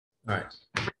All right.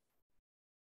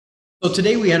 So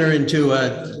today we enter into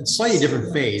a slightly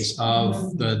different phase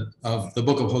of the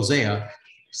book of Hosea.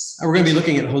 We're going to be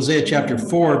looking at Hosea chapter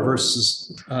 4,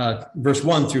 verse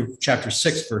 1 through chapter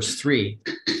 6, verse 3.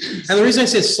 And the reason I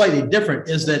say it's slightly different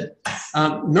is that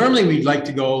normally we'd like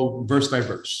to go verse by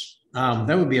verse.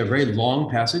 That would be a very long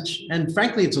passage, and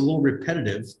frankly, it's a little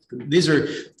repetitive. These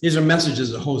are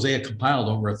messages that Hosea compiled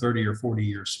over a 30 or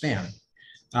 40-year span,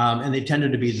 and they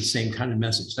tended to be the same kind of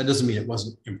message. That doesn't mean it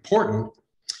wasn't important,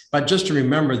 but just to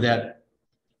remember that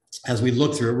as we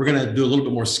look through it, we're going to do a little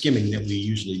bit more skimming than we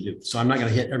usually do. So I'm not going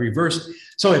to hit every verse.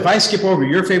 So if I skip over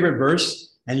your favorite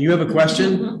verse and you have a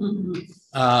question,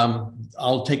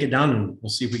 I'll take it down and we'll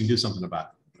see if we can do something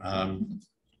about it. All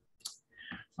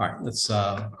right, let's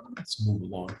move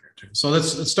along here too. So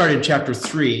let's start in chapter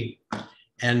 3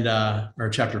 and or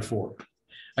chapter 4.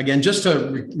 Again, just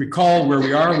to recall where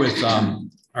we are with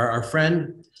our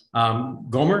friend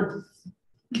Gomer.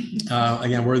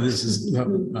 Again, where this is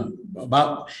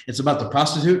about, it's about the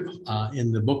prostitute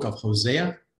in the book of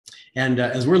Hosea. And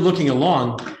as we're looking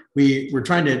along, we're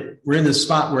in this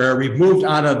spot where we've moved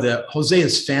out of the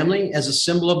Hosea's family as a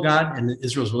symbol of God and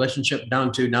Israel's relationship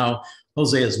down to now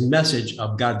Hosea's message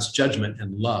of God's judgment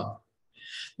and love.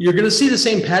 You're going to see the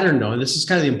same pattern though, and this is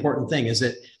kind of the important thing, is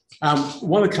that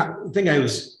one of the thing I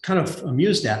was kind of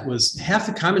amused at was half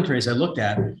the commentaries I looked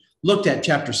at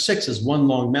chapter 6 as one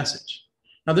long message.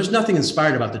 Now, there's nothing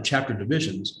inspired about the chapter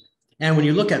divisions. And when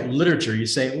you look at literature, you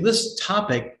say, well, this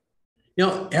topic,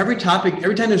 every time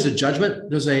there's a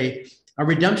judgment, there's a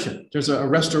redemption, there's a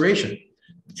restoration.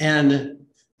 And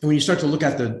when you start to look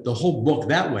at the whole book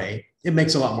that way, it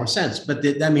makes a lot more sense. But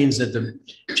that means that the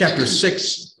chapter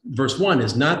 6, verse 1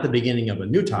 is not the beginning of a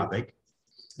new topic.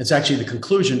 It's actually the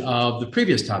conclusion of the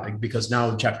previous topic, because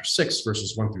now chapter 6,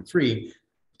 verses 1 through 3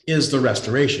 is the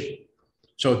restoration.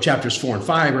 So chapters 4 and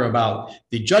 5 are about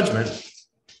the judgment.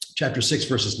 Chapter 6,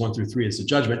 verses 1 through 3 is the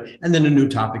judgment. And then a new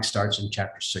topic starts in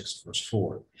chapter 6, verse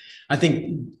 4. I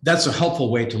think that's a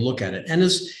helpful way to look at it. And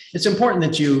it's important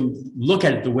that you look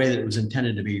at it the way that it was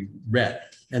intended to be read.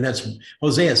 And that's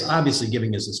Hosea is obviously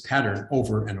giving us this pattern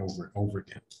over and over and over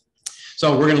again.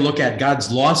 So we're going to look at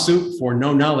God's lawsuit for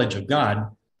no knowledge of God,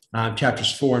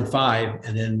 chapters 4 and 5,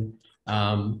 and then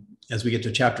as we get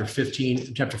to chapter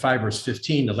 5, verse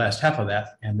 15, the last half of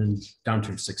that, and then down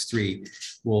to 6:3,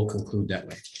 we'll conclude that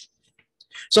way.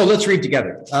 So let's read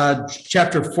together.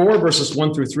 Chapter 4, verses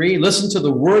 1 through 3. Listen to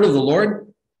the word of the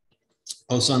Lord,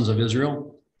 O sons of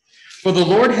Israel. For the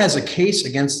Lord has a case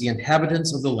against the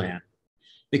inhabitants of the land,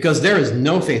 because there is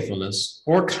no faithfulness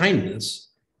or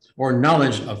kindness or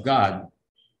knowledge of God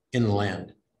in the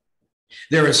land.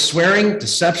 There is swearing,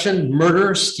 deception,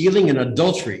 murder, stealing, and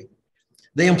adultery.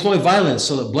 They employ violence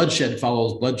so that bloodshed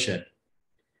follows bloodshed.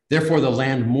 Therefore, the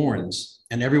land mourns,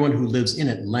 and everyone who lives in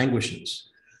it languishes.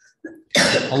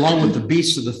 Along with the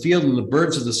beasts of the field and the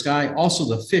birds of the sky, also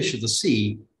the fish of the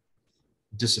sea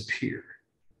disappear.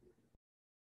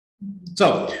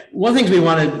 So, one of the things we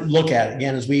want to look at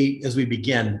again as we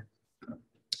begin,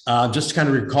 just to kind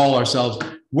of recall ourselves,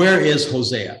 where is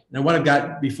Hosea? Now, what I've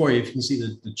got before you, if you can see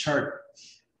the chart,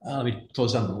 let me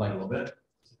close down the light a little bit.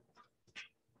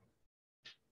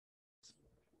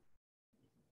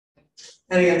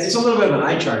 And again, it's a little bit of an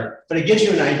eye chart, but it gives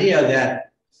you an idea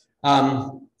that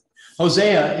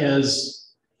Hosea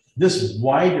is this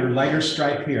wide or lighter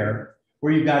stripe here,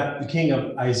 where you've got the king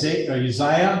of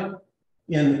Uzziah,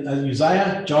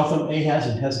 Jotham, Ahaz,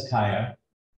 and Hezekiah.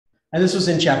 And this was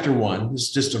in chapter 1. This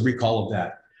is just a recall of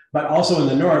that. But also in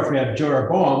the north, we have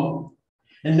Jeroboam,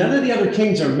 and none of the other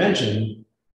kings are mentioned.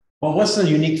 Well, what's the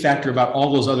unique factor about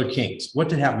all those other kings? What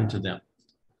did happen to them?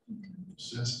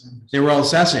 They were all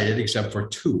assassinated except for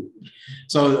 2.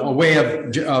 So a way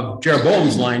of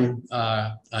Jeroboam's line,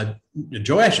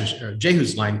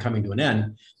 Jehu's line coming to an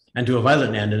end and to a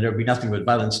violent end, and there would be nothing but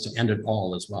violence to end it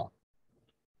all as well.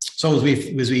 So as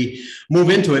we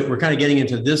move into it, we're kind of getting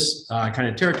into this kind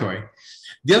of territory.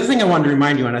 The other thing I wanted to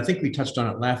remind you, and I think we touched on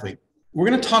it last week, we're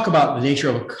going to talk about the nature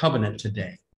of a covenant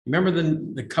today. Remember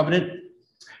the covenant?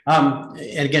 And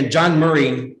again, John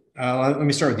Murray, let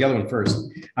me start with the other one first.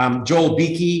 Joel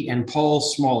Beakey and Paul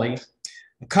Smalley.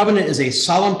 A covenant is a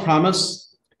solemn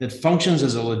promise that functions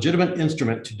as a legitimate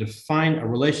instrument to define a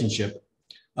relationship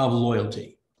of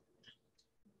loyalty.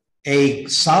 A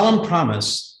solemn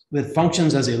promise that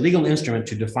functions as a legal instrument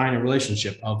to define a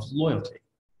relationship of loyalty.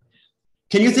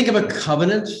 Can you think of a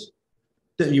covenant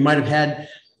that you might have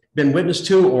been witness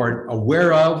to or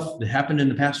aware of that happened in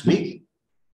the past week?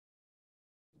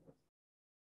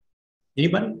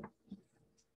 Anybody?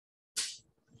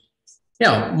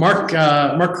 Yeah, Mark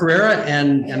Carrera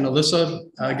and Alyssa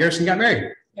Garrison got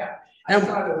married Yeah, I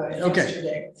thought of it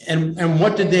yesterday. And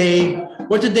what did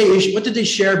they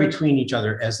share between each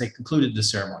other as they concluded the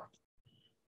ceremony?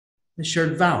 They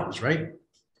shared vows, right?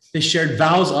 They shared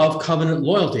vows of covenant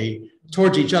loyalty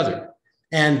towards each other.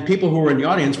 And people who were in the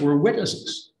audience were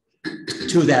witnesses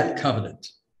to that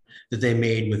covenant that they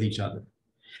made with each other.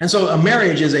 And so a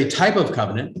marriage is a type of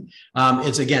covenant.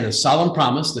 It's, again, a solemn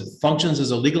promise that functions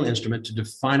as a legal instrument to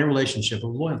define a relationship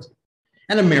of loyalty.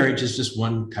 And a marriage is just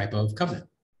one type of covenant.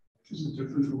 Is it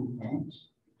different from a promise?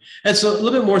 It's a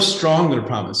little bit more strong than a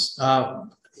promise.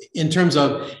 In terms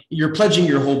of you're pledging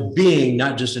your whole being,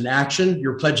 not just an action,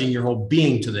 you're pledging your whole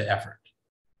being to the effort.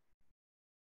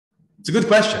 It's a good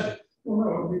question. Well,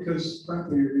 no, because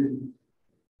frankly, in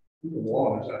the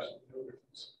law, there's absolutely no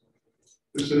difference.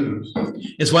 They're synonyms.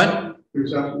 It's what?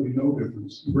 There's absolutely no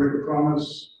difference. You break a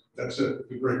promise, that's it.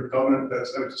 You break a covenant,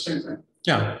 that's the same thing.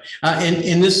 Yeah.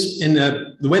 In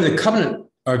the way the covenant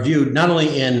are viewed, not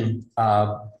only in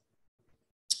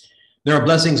there are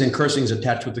blessings and cursings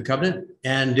attached with the covenant,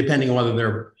 and depending on whether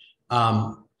they're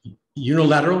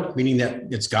unilateral, meaning that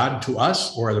it's God to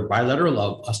us, or they're bilateral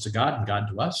of us to God and God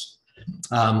to us.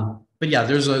 But yeah,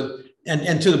 there's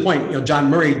and to the point, John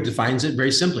Murray defines it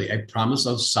very simply: a promise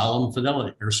of solemn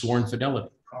fidelity or sworn fidelity.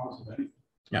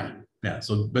 Yeah.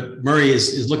 So, but Murray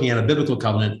is looking at a biblical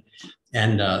covenant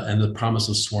and the promise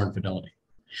of sworn fidelity.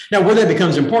 Now, where that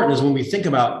becomes important is when we think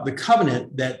about the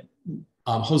covenant that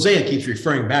Hosea keeps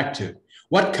referring back to.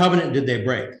 What covenant did they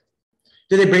break?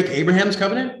 Did they break Abraham's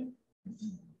covenant?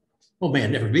 Oh, may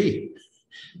it never be.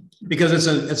 Because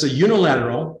it's a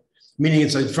unilateral, meaning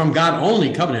it's a from God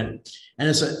only covenant, and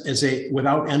it's a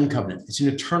without end covenant. It's an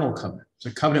eternal covenant. It's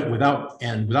a covenant without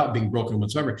end, without being broken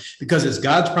whatsoever, because it's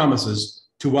God's promises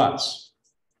to us.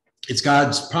 It's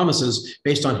God's promises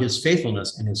based on his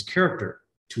faithfulness and his character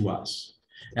to us,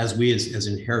 as we as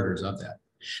inheritors of that.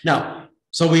 Now,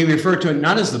 so we refer to it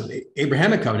not as the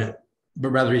Abrahamic covenant, but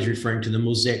rather he's referring to the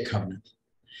Mosaic covenant.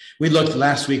 We looked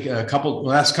last week,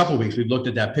 last couple of weeks, we looked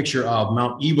at that picture of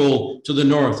Mount Ebal to the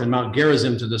north and Mount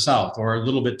Gerizim to the south, or a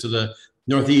little bit to the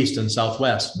northeast and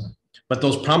southwest. But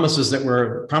those promises that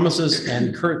were promises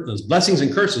and those blessings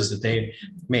and curses that they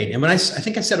made. And when I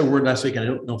think I said a word last week, and I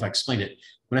don't know if I explained it.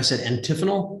 When I said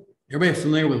antiphonal, everybody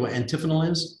familiar with what antiphonal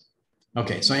is?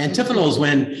 Okay, so antiphonal is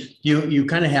when you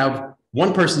kind of have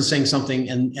one person saying something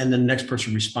and then the next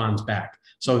person responds back.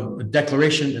 So a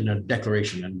declaration and a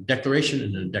declaration and a declaration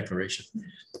and a declaration.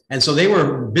 And so they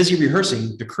were busy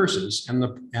rehearsing the curses and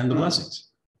the blessings.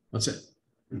 That's it.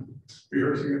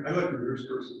 Rehearsing. I like to rehearse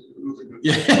curses.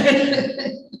 Yeah.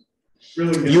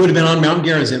 Really good. You would have been on Mount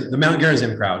Gerizim, the Mount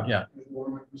Gerizim crowd. Yeah.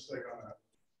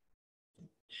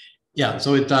 Yeah,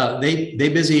 so they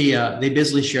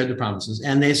busily shared the promises,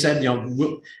 and they said,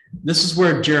 this is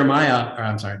where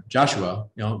Joshua,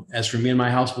 as for me and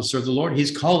my house will serve the Lord.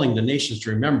 He's calling the nations to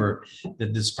remember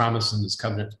that this promise and this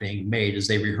covenant is being made as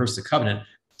they rehearse the covenant,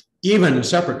 even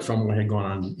separate from what had gone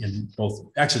on in both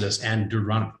Exodus and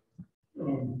Deuteronomy.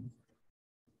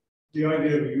 The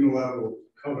idea of a unilateral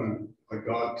covenant, like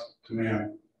God to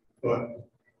man, but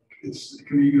it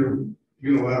can be either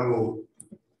unilateral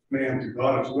man to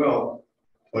God as well,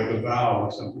 like a vow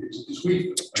or something. It's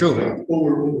sweet. True. What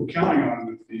we're counting on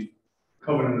with the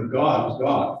covenant of God is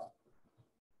God.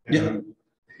 And yeah.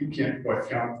 He can't quite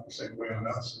count the same way on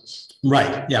us.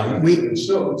 Right. Yeah. It's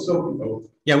still both.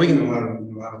 Yeah, we can.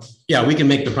 Unilateral. Yeah, we can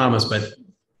make the promise, but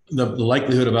the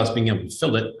likelihood of us being able to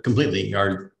fulfill it completely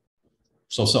are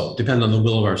so depend on the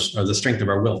will of or the strength of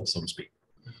our will, so to speak.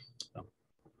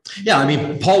 Yeah, I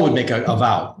mean, Paul would make a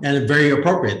vow, and it's very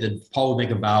appropriate that Paul would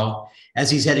make a vow as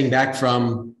he's heading back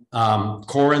from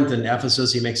Corinth and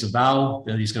Ephesus. He makes a vow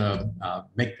that he's going to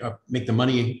bring the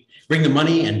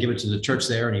money and give it to the church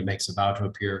there, and he makes a vow to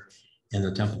appear in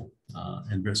the temple.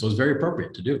 And so it's very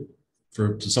appropriate to do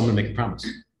to someone to make a promise.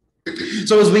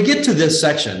 So as we get to this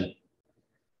section,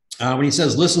 when he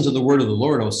says, "Listen to the word of the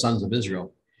Lord, O sons of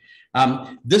Israel,"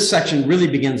 this section really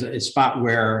begins at a spot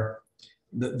where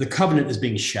the covenant is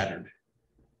being shattered.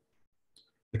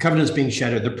 The covenant is being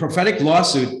shattered. The prophetic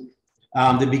lawsuit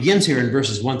that begins here in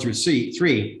verses 1 through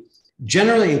 3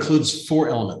 generally includes 4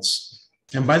 elements.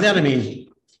 And by that, I mean,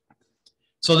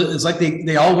 so it's like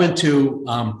they all went to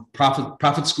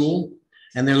prophet school,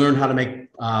 and they learned how to make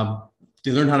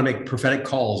prophetic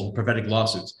calls and prophetic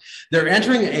lawsuits. They're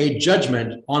entering a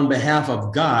judgment on behalf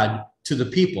of God to the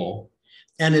people,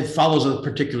 and it follows a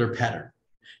particular pattern.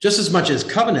 Just as much as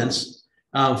covenants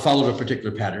followed a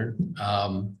particular pattern,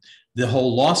 the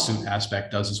whole lawsuit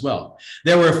aspect does as well.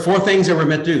 There were 4 things that were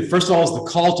meant to do. First of all is the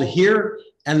call to hear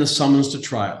and the summons to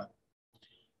trial.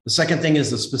 The second thing is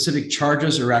the specific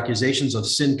charges or accusations of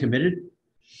sin committed.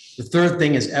 The third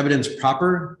thing is evidence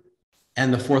proper.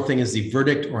 And the fourth thing is the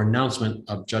verdict or announcement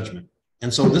of judgment.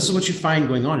 And so this is what you find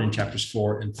going on in chapters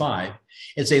 4 and 5.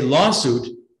 It's a lawsuit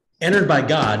entered by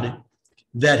God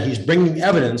that he's bringing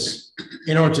evidence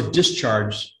in order to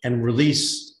discharge and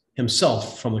release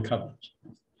himself from the covenant,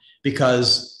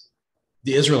 because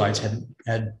the Israelites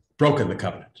had broken the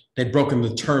covenant. They'd broken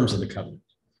the terms of the covenant.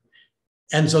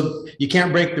 And so you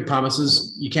can't break the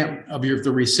promises. You can't, if you're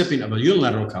the recipient of a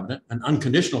unilateral covenant, an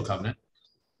unconditional covenant,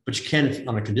 but you can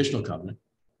on a conditional covenant,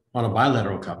 on a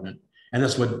bilateral covenant. And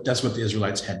that's what the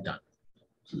Israelites had done.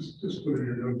 Just put in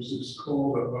your notes, it's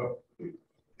called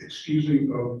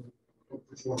excusing of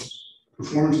performance.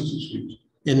 Performance is excused.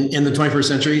 In the 21st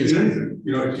century? In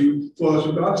anything, that's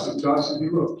what God said. God said, hey,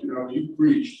 look, you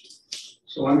breached,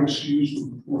 so I'm excused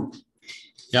from performance.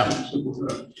 Yeah.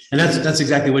 And that's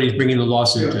exactly what he's bringing the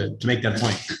lawsuit to make that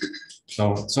point.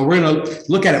 So we're going to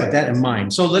look at it with that in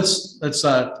mind. So let's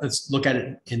look at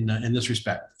it in this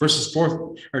respect.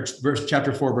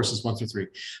 Chapter 4, verses 1 through 3.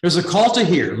 There's a call to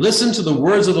hear. Listen to the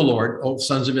words of the Lord, O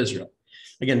sons of Israel.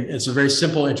 Again, it's a very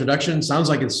simple introduction. Sounds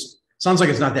like it's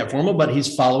not that formal, but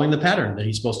he's following the pattern that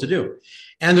he's supposed to do.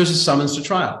 And there's a summons to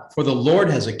trial. For the Lord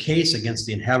has a case against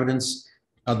the inhabitants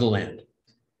of the land.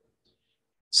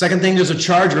 Second thing, there's a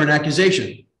charge or an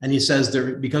accusation. And he says,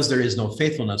 because there is no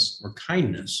faithfulness or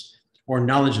kindness or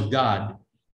knowledge of God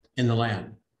in the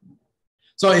land.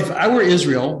 So if I were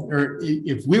Israel, or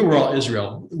if we were all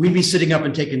Israel, we'd be sitting up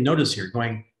and taking notice here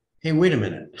going, hey, wait a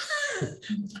minute.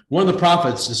 One of the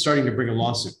prophets is starting to bring a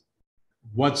lawsuit.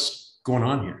 What's going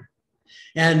on here?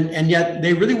 And yet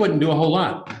they really wouldn't do a whole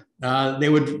lot. They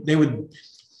would,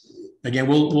 again,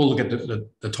 we'll look at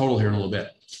the total here in a little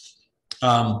bit.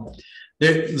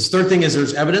 The third thing is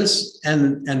there's evidence,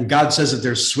 and God says that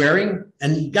there's swearing,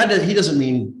 and God, he doesn't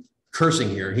mean cursing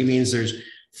here. He means there's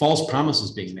false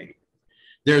promises being made.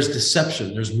 There's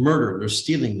deception, there's murder, there's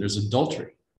stealing, there's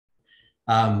adultery.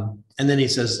 And then he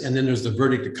says, and then there's the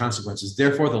verdict of consequences.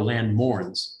 Therefore, the land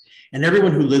mourns, and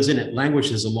everyone who lives in it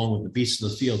languishes along with the beasts of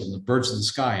the field and the birds of the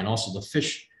sky, and also the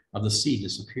fish of the sea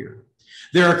disappear.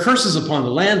 There are curses upon the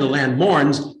land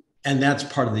mourns, and that's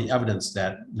part of the evidence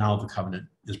that now the covenant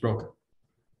is broken.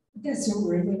 That's what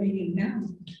we're living in now,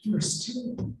 verse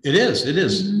 2. It is.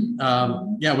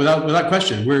 Mm-hmm. Yeah, without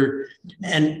question.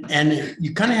 And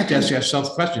you kind of have to ask yourself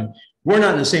the question, we're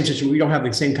not in the same situation. We don't have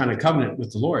the same kind of covenant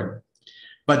with the Lord.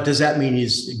 But does that mean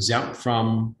he's exempt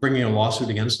from bringing a lawsuit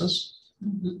against us?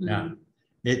 Mm-hmm. Yeah.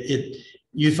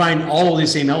 You find all of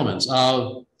these same elements.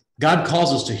 God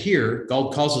calls us to hear.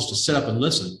 God calls us to sit up and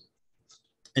listen.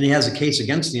 And he has a case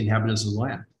against the inhabitants of the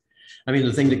land. I mean,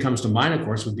 the thing that comes to mind, of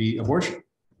course, would be abortion.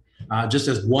 Just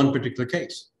as one particular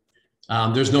case.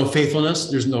 There's no faithfulness,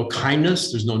 there's no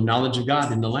kindness, there's no knowledge of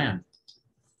God in the land.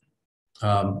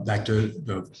 Back to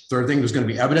the third thing, there's going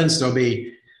to be evidence, there'll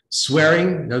be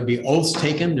swearing, there'll be oaths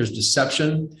taken, there's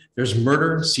deception, there's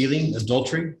murder, stealing,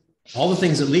 adultery, all the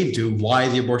things that lead to why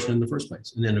the abortion in the first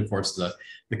place. And then, of course,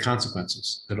 the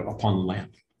consequences that are upon the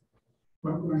land.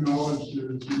 But knowledge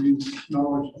is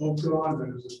knowledge of God,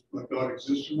 that is like God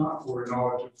exists or not, or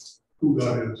knowledge of who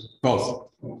God is? Both.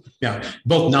 Yeah,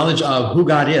 both knowledge of who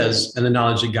God is and the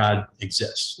knowledge that God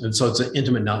exists. And so it's an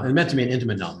intimate knowledge. It's meant to be an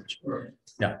intimate knowledge. Right.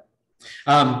 Yeah.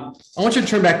 I want you to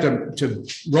turn back to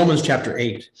Romans chapter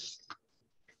 8.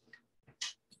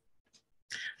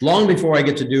 Long before I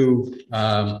get to do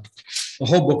the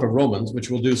whole book of Romans,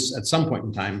 which we'll do at some point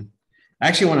in time, I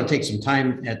actually want to take some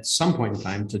time at some point in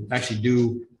time to actually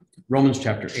do Romans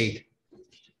chapter 8.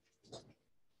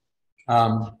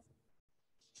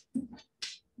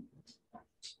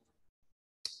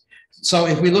 So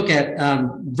if we look at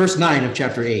verse 9 of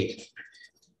chapter 8,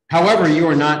 however, you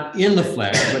are not in the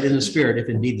flesh, but in the spirit, if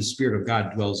indeed the Spirit of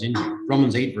God dwells in you.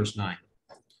 Romans 8, verse 9.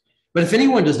 But if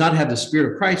anyone does not have the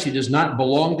Spirit of Christ, he does not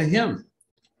belong to him.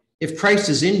 If Christ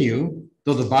is in you,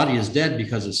 though the body is dead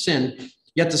because of sin,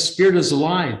 yet the Spirit is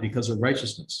alive because of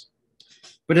righteousness.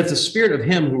 But if the Spirit of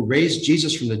him who raised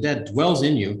Jesus from the dead dwells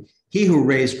in you, he who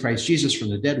raised Christ Jesus from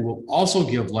the dead will also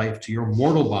give life to your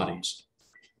mortal bodies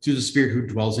through the Spirit who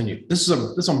dwells in you. This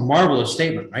is a marvelous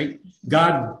statement, right?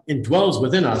 God indwells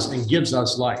within us and gives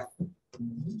us life.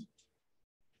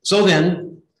 So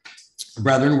then,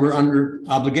 brethren, we're under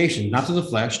obligation, not to the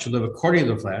flesh, to live according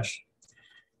to the flesh.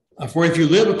 For if you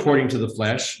live according to the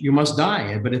flesh, you must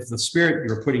die. But if the Spirit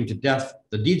you're putting to death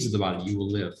the deeds of the body, you will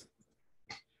live.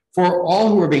 For all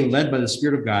who are being led by the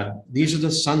Spirit of God, these are the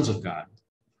sons of God.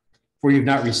 For you've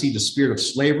not received a spirit of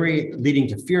slavery, leading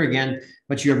to fear again,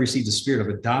 but you have received the spirit of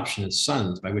adoption as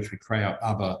sons, by which we cry out,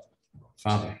 Abba,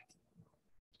 Father.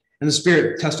 And the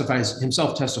Spirit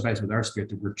himself testifies with our spirit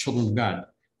that we're children of God.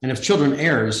 And if children,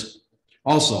 heirs,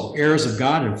 also heirs of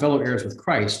God and fellow heirs with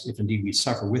Christ, if indeed we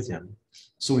suffer with him,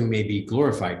 so we may be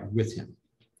glorified with him.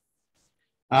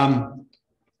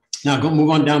 Now go move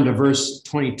on down to verse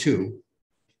 22.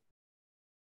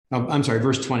 Oh, I'm sorry,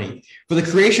 verse 20. For the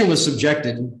creation was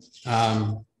subjected,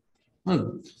 why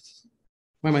am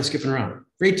I skipping around?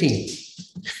 18.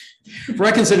 For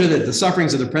I consider that the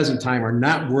sufferings of the present time are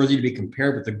not worthy to be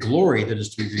compared with the glory that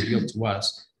is to be revealed to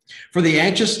us. For the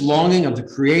anxious longing of the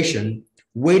creation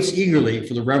waits eagerly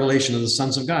for the revelation of the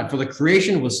sons of God. For the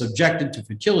creation was subjected to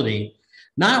futility,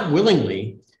 not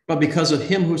willingly, but because of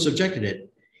him who subjected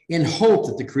it, in hope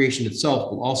that the creation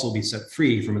itself will also be set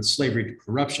free from its slavery to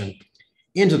corruption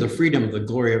into the freedom of the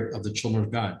glory of the children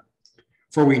of God.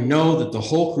 For we know that the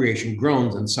whole creation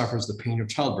groans and suffers the pain of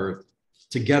childbirth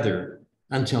together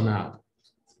until now.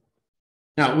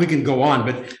 Now, we can go on,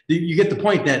 but you get the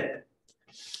point that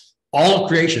all of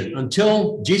creation,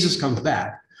 until Jesus comes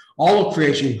back, all of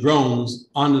creation groans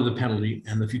under the penalty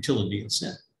and the futility of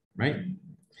sin, right?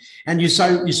 And you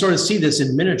sort of see this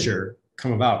in miniature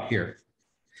come about here.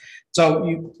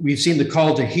 So we've seen the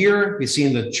call to hear, we've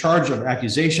seen the charge of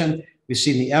accusation, we've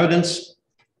seen the evidence,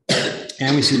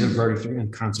 and we see the verdict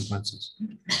and consequences.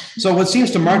 So what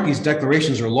seems to mark these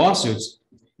declarations or lawsuits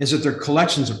is that they're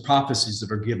collections of prophecies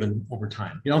that are given over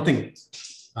time. You don't think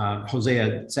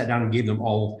Hosea sat down and gave them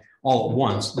all at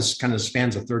once. This kind of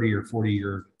spans a 30 or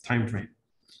 40-year time frame.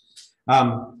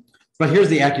 But here's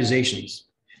the accusations.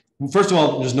 First of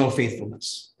all, there's no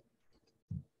faithfulness.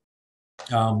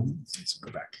 Let's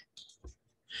go back.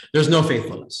 There's no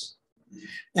faithfulness.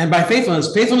 And by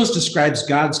faithfulness describes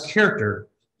God's character,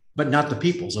 but not the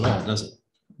people's at all, does it?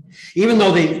 Even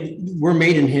though they were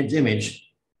made in his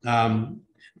image, and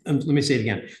let me say it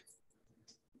again.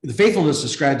 The faithfulness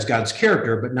describes God's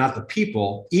character, but not the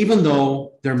people, even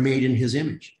though they're made in his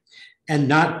image, and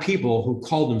not people who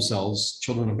call themselves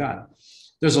children of God.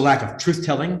 There's a lack of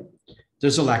truth-telling.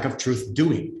 There's a lack of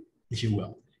truth-doing, if you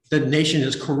will. The nation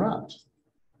is corrupt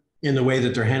in the way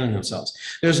that they're handling themselves.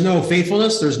 There's no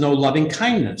faithfulness. There's no loving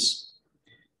kindness.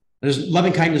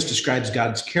 Loving kindness describes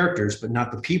God's characters, but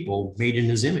not the people made in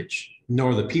his image,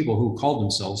 nor the people who call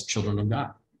themselves children of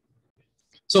God.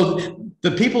 So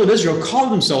the people of Israel call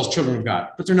themselves children of God,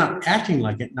 but they're not acting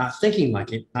like it, not thinking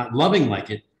like it, not loving like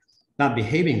it, not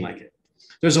behaving like it.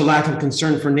 There's a lack of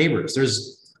concern for neighbors.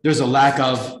 There's a lack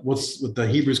of what the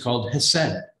Hebrews called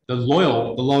hesed, the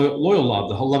loyal love,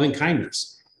 the whole loving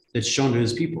kindness that's shown to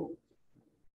his people.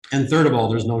 And third of all,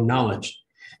 there's no knowledge.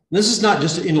 This is not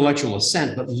just intellectual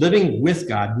assent, but living with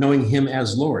God, knowing him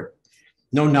as Lord.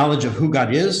 No knowledge of who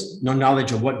God is, no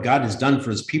knowledge of what God has done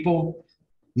for his people,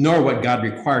 nor what God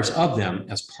requires of them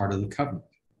as part of the covenant.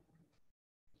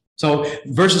 So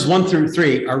verses 1 through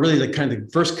 3 are really the kind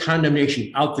of first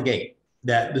condemnation out the gate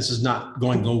that this is not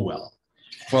going to go well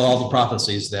for all the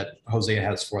prophecies that Hosea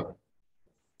has for them.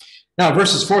 Now,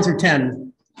 verses 4 through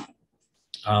 10,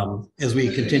 as we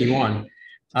continue on,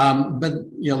 but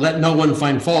let no one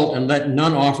find fault and let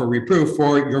none offer reproof,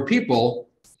 for your people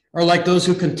are like those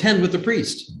who contend with the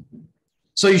priest.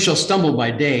 So you shall stumble by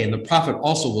day, and the prophet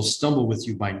also will stumble with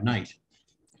you by night,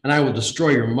 and I will destroy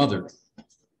your mother.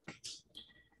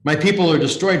 My people are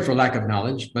destroyed for lack of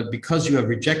knowledge, but because you have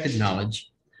rejected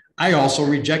knowledge, I also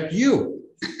reject you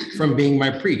from being my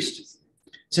priest.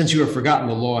 Since you have forgotten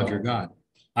the law of your God,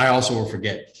 I also will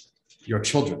forget your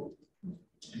children.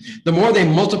 The more they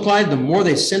multiplied, the more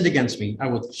they sinned against me. I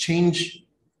will change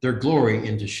their glory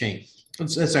into shame.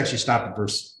 Let's actually stop at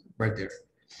verse right there.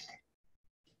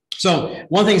 So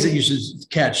one of the things that you should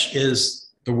catch is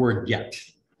the word yet.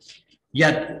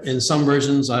 Yet in some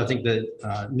versions, I think the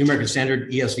New American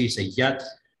Standard, ESV say yet,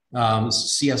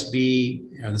 CSB,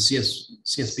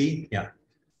 CSB, yeah.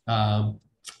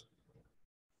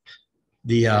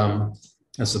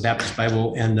 That's the Baptist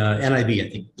Bible, and NIV, I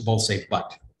think, both say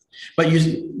but. But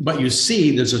you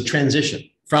see there's a transition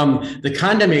from the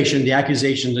condemnation, the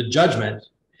accusation, the judgment.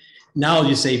 Now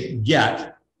you say yet.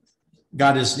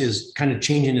 God is kind of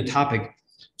changing the topic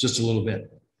just a little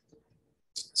bit.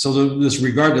 So this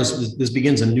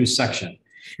begins a new section.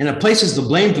 And it places the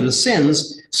blame for the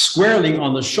sins squarely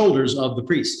on the shoulders of the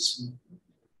priests.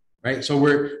 Right? So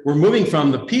we're moving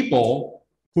from the people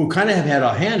who kind of have had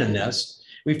a hand in this.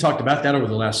 We've talked about that over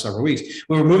the last several weeks.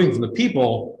 But we're moving from the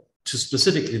people to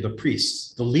specifically the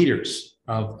priests, the leaders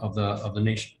of the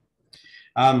nation.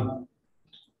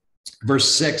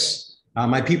 Verse 6.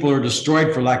 My people are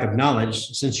destroyed for lack of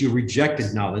knowledge. Since you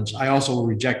rejected knowledge, I also will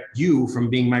reject you from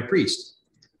being my priest.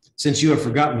 Since you have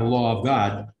forgotten the law of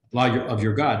God, of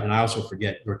your God, and I also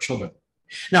forget your children.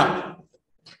 Now,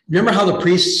 remember how the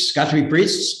priests got to be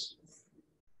priests?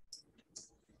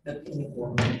 They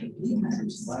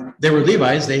were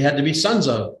Levites. They had to be sons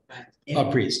of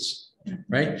priests,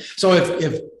 right? So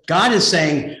if God is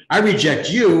saying, I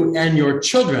reject you and your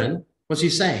children, what's he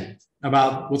saying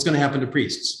about what's going to happen to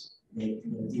priests?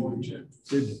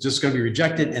 They're just going to be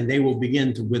rejected and they will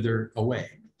begin to wither away,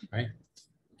 right?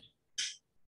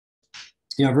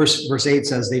 You know, verse 8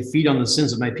 says, they feed on the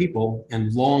sins of my people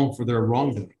and long for their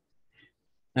wrongdoing.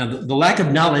 Now, the lack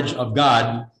of knowledge of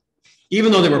God,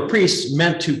 even though they were priests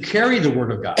meant to carry the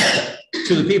word of God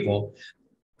to the people,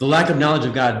 the lack of knowledge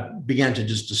of God began to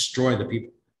just destroy the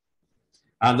people.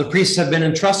 The priests have been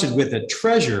entrusted with a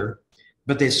treasure,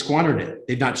 but they squandered it.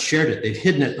 They've not shared it. They've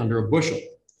hidden it under a bushel,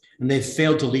 and they've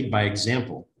failed to lead by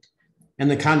example. And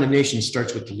the condemnation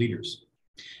starts with the leaders.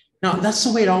 Now, that's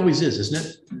the way it always is, isn't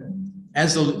it?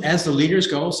 As the leaders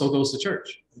go, so goes the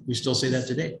church. We still say that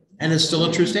today. And it's still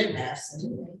a true statement.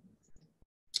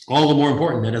 All the more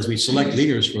important that as we select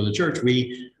leaders for the church,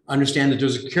 we understand that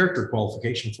there's a character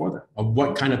qualification for them of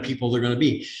what kind of people they're going to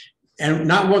be. And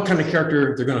not what kind of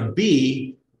character they're going to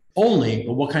be only,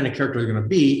 but what kind of character they're going to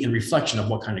be in reflection of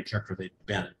what kind of character they've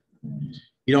been.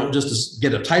 You don't just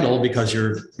get a title because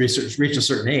you're reached a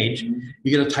certain age.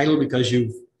 You get a title because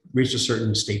you've reached a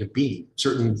certain state of being,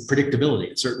 certain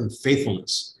predictability, certain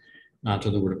faithfulness to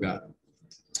the word of God.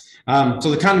 So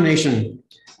the condemnation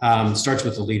starts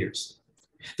with the leaders.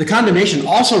 The condemnation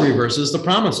also reverses the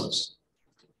promises.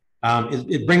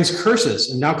 It brings curses,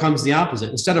 and now comes the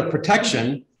opposite. Instead of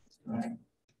protection,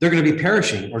 they're going to be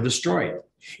perishing or destroyed.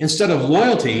 Instead of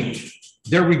loyalty,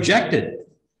 they're rejected,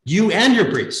 you and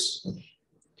your priests.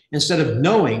 Instead of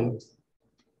knowing,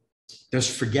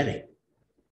 there's forgetting.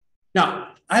 Now,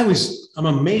 I'm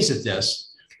amazed at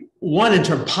this. One, in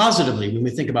terms positively, when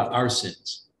we think about our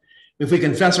sins. If we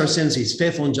confess our sins, he's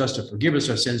faithful and just to forgive us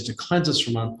our sins, to cleanse us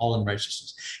from all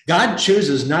unrighteousness. God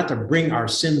chooses not to bring our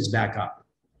sins back up.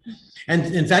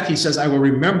 And in fact, he says, I will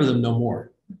remember them no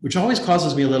more, which always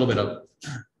causes me a little bit of,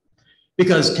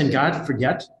 because can God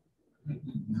forget?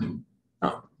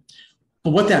 No.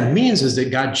 But what that means is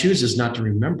that God chooses not to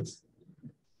remember,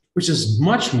 which is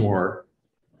much more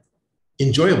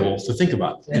enjoyable to think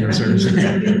about in a certain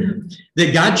sense.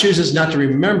 That God chooses not to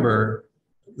remember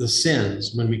the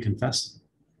sins when we confess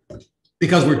them.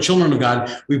 Because we're children of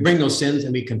God, we bring those sins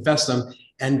and we confess them,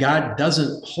 and God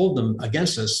doesn't hold them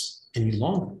against us any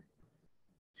longer.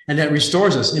 And that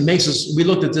restores us. It makes us, we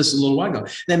looked at this a little while ago,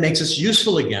 that makes us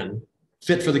useful again,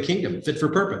 fit for the kingdom, fit for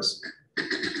purpose.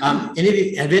 Have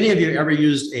any of you ever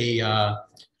used a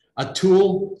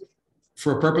tool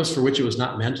for a purpose for which it was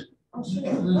not meant?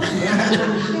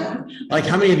 Like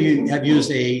how many of you have used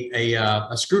a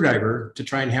screwdriver to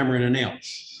try and hammer in a nail?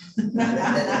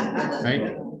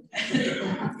 Right?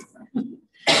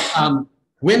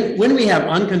 When we have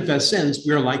unconfessed sins,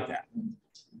 we're like that.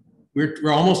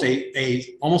 We're almost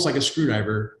almost like a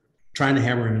screwdriver trying to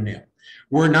hammer in a nail.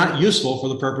 We're not useful for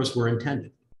the purpose we're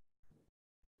intended.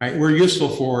 Right? We're useful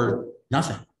for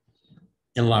nothing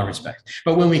in a lot of respects.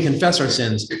 But when we confess our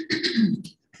sins,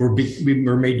 we're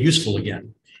made useful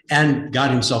again. And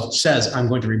God himself says, I'm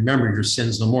going to remember your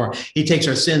sins no more. He takes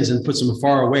our sins and puts them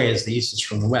far away as the east is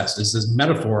from the west. It's this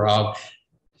metaphor of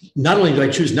not only do I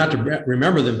choose not to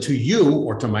remember them to you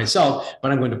or to myself,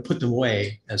 but I'm going to put them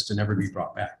away as to never be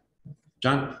brought back.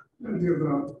 John? The idea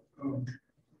about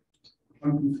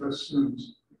unconfessed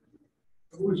sins.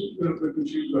 I always been a bit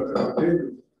confused about that.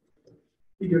 David,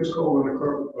 he gets called on the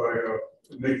carpet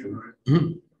by Nathan, right?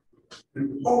 Mm-hmm.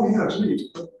 And, oh yeah, it's me.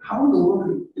 But how in the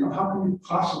world, how can you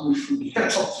possibly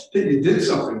forget that you did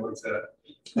something like that?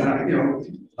 And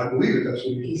I believe it. That's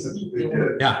what they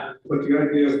did. Yeah. But the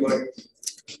idea is like,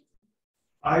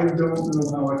 I don't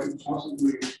know how I could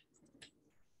possibly.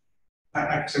 I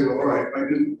can say, well, all right,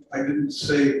 I didn't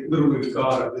say literally to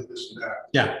God, I did this and that.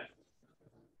 Yeah.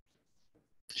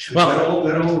 Well,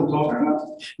 that all we're talking about.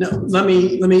 No, let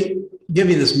me give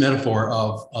you this metaphor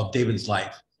of David's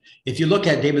life. If you look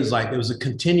at David's life, it was a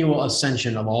continual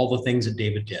ascension of all the things that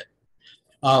David did,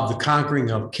 of the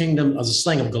conquering of kingdom, of the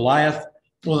slaying of Goliath.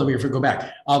 Well, let me go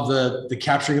back, of the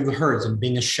capturing of the herds and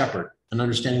being a shepherd and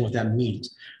understanding what that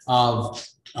means, of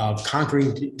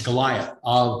conquering Goliath,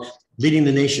 of leading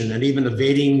the nation and even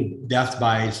evading death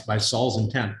by Saul's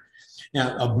intent,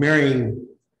 of marrying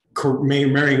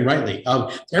rightly,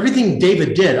 of everything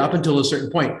David did up until a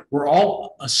certain point. We're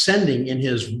all ascending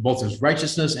in both his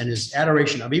righteousness and his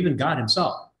adoration of even God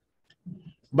himself.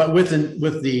 But with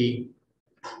the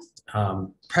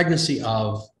pregnancy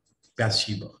of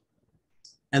Bathsheba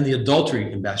and the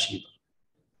adultery in Bathsheba,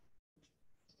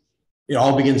 it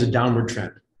all begins a downward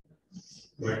trend.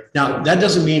 Right. Now, that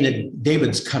doesn't mean that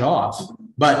David's cut off,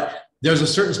 but there's a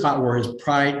certain spot where his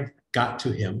pride got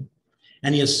to him,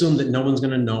 and he assumed that no one's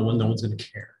going to know and no one's going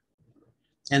to care.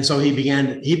 And so he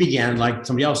began like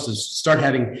somebody else to start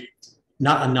having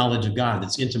not a knowledge of God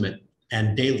that's intimate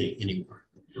and daily anymore.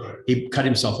 Right. He cut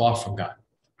himself off from God.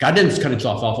 God didn't cut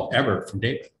himself off ever from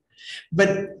David.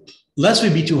 But lest we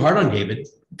be too hard on David,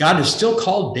 God has still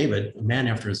called David a man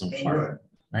after his own heart,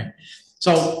 right?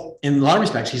 So in a lot of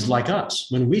respects, he's like us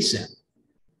when we sin.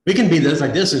 We can be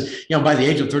like this, and by the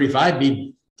age of 35,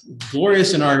 be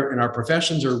glorious in our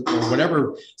professions or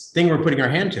whatever thing we're putting our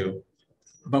hand to.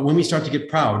 But when we start to get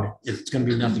proud, it's going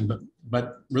to be nothing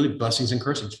but really blessings and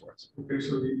cursings for us. Okay,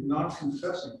 so the not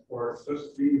confessing part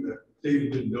doesn't mean that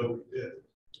David didn't know what he did.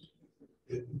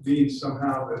 It means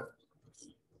somehow that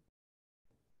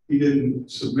he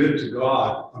didn't submit to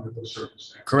God under those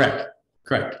circumstances.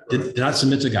 Correct. Did not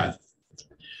submit to God.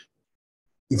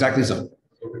 Exactly so.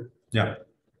 Okay. Yeah.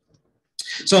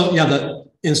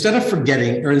 So instead of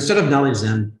forgetting, or instead of knowledge,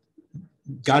 then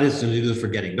God is going to do the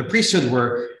forgetting. The priesthood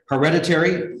were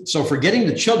hereditary, so forgetting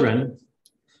the children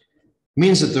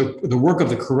means that the work of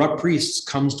the corrupt priests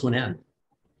comes to an end.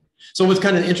 So what's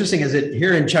kind of interesting is that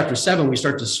here in chapter 7, we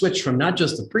start to switch from not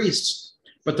just the priests,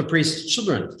 but the priests'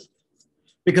 children.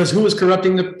 Because who was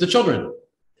corrupting the children?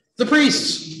 The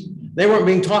priests. They weren't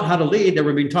being taught how to lead, they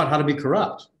were being taught how to be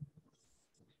corrupt.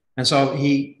 And so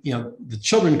the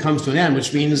children comes to an end,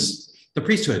 which means the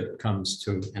priesthood comes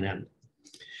to an end.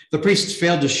 The priests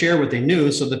failed to share what they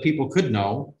knew so that people could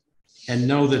know, and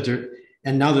now that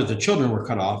the children were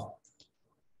cut off,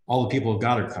 all the people of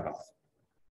God are cut off.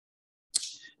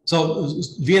 So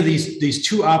via these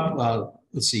two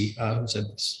who said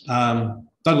this?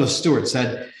 Douglas Stewart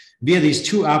said, via these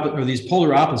these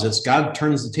polar opposites, God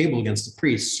turns the table against the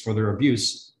priests for their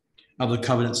abuse of the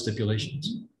covenant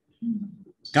stipulations.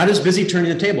 God is busy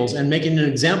turning the tables and making an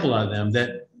example out of them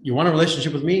that you want a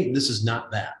relationship with me? This is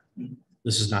not that.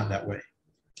 This is not that way.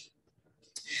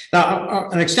 Now,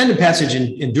 an extended passage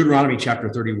in Deuteronomy chapter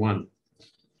 31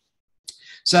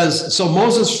 says, so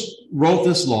Moses wrote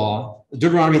this law,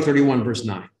 Deuteronomy 31, verse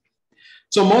 9.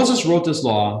 So Moses wrote this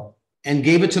law and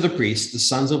gave it to the priests, the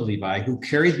sons of Levi, who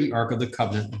carried the ark of the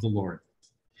covenant of the Lord,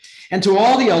 and to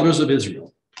all the elders of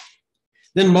Israel.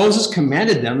 Then Moses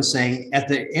commanded them, saying, at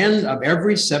the end of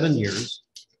every 7 years,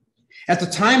 at the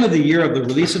time of the year of the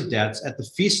release of debts, at the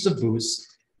feast of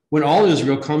booths, when all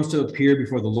Israel comes to appear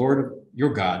before the Lord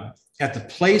your God, at the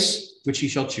place which he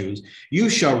shall choose, you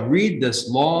shall read this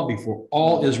law before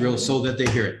all Israel so that they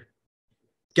hear it.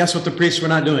 Guess what the priests were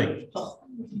not doing?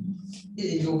 They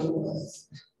didn't know what it was.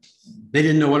 They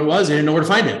didn't know what it was. They didn't know where to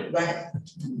find it. Right.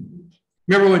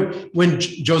 Remember when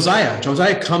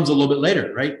Josiah comes a little bit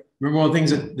later, right? Remember one of the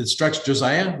things that strikes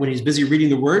Josiah when he's busy reading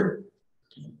the word?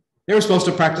 They were supposed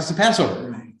to practice the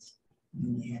Passover. Right.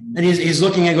 Yeah. And he's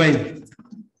looking and going,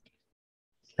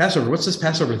 Passover, what's this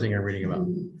Passover thing I'm reading about?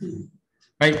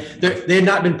 Right? They had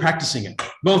not been practicing it,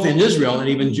 both in Israel and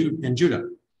even in Judah.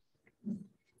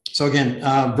 So again,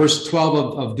 verse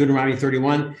 12 of Deuteronomy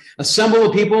 31, assemble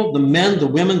the people, the men, the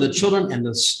women, the children, and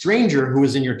the stranger who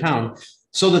is in your town,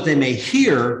 so that they may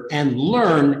hear and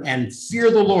learn and fear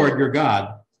the Lord your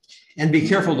God, and be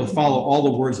careful to follow all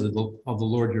the words of the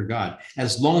Lord your God,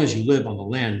 as long as you live on the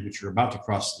land which you're about to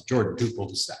cross the Jordan to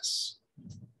possess.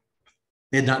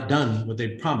 They had not done what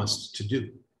they'd promised to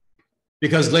do.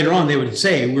 Because later on they would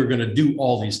say, we're going to do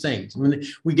all these things. When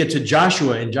we get to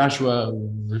Joshua,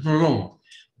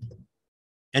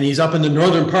 and he's up in the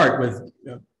northern part with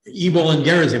Ebal and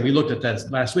Gerizim. We looked at that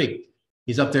last week.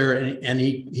 He's up there and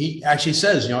he actually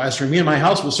says, as for me and my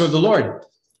house, we'll serve the Lord.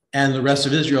 And the rest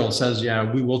of Israel says,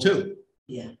 yeah, we will too.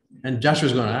 Yeah. And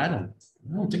Joshua's going, I don't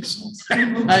think so.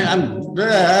 I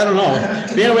don't know.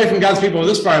 Being away from God's people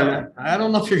this far, I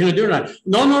don't know if you're going to do it or not.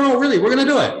 No, really, we're going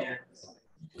to do it.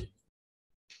 Yeah.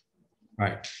 All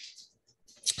right.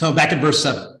 So back at verse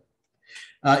 7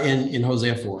 in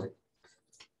Hosea 4.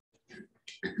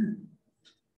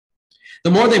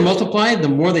 The more they multiplied, the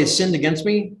more they sinned against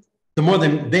me. The more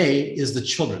they is the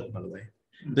children, by the way.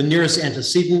 The nearest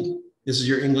antecedent, this is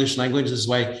your English language. This is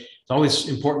why it's always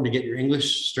important to get your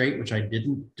English straight, which I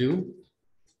didn't do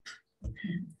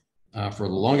for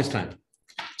the longest time.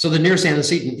 So the nearest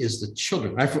antecedent is the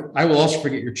children. I will also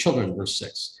forget your children, verse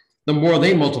 6. The more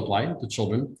they multiplied, the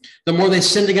children, the more they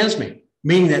sinned against me,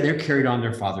 meaning that they're carried on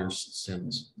their father's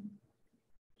sins.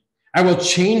 I will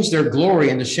change their glory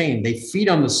into shame. They feed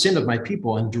on the sin of my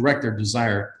people and direct their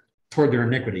desire toward their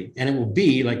iniquity. And it will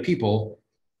be like people,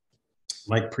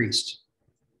 like priests.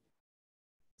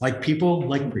 Like people,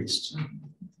 like priests.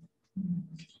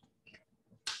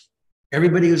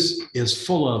 Everybody is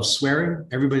full of swearing.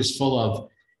 Everybody's full of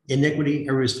iniquity.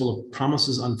 Everybody's full of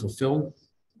promises unfulfilled.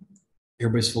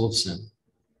 Everybody's full of sin.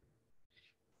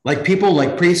 Like people,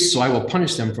 like priests, so I will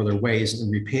punish them for their ways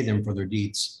and repay them for their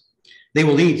deeds. They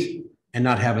will eat and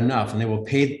not have enough, and they will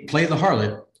play the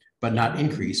harlot, but not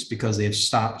increase, because they have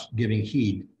stopped giving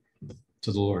heed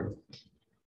to the Lord.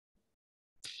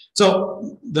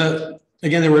 So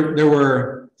again, there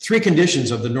were three conditions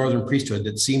of the northern priesthood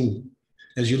that seem,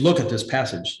 as you look at this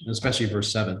passage, especially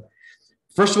verse 7.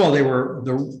 First of all, they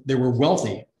were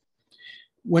wealthy.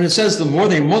 When it says the more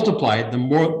they multiplied, the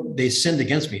more they sinned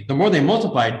against me. The more they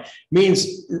multiplied means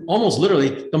almost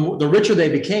literally the richer they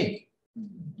became.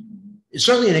 It's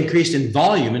certainly an increase in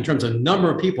volume in terms of number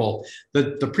of people,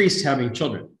 the priests having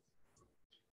children.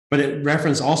 But it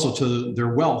referenced also to their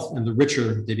wealth and the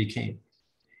richer they became.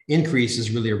 Increase is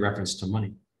really a reference to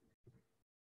money.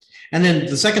 And then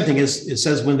the second thing is, it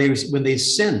says when they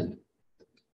sinned,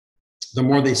 the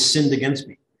more they sinned against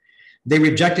me. They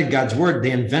rejected God's word.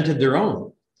 They invented their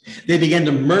own. They began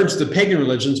to merge the pagan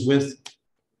religions with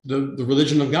the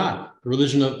religion of God, the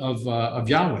religion of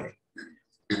Yahweh.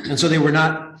 And so they were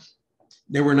not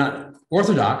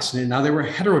orthodox, and now they were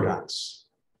heterodox,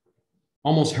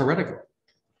 almost heretical.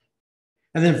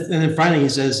 And then finally he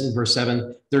says in verse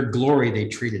 7, their glory they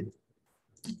treated.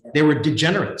 They were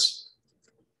degenerates.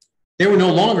 They were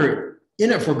no longer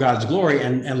in it for God's glory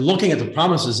and looking at the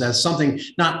promises as something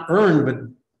not earned, but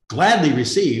gladly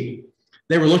received.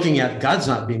 They were looking at God's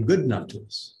not being good enough to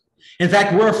us. In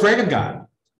fact, we're afraid of God.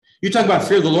 You talk about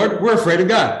fear of the Lord, we're afraid of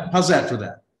God. How's that for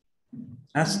that?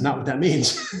 That's not what that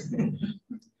means.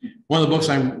 One of the books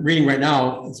I'm reading right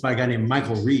now, it's by a guy named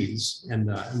Michael Reeves, and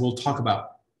we'll talk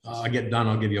about, I get done,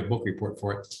 I'll give you a book report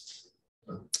for it.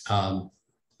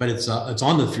 But it's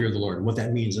on the fear of the Lord and what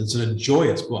that means. It's a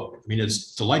joyous book. I mean,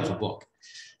 it's a delightful book.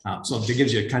 So if it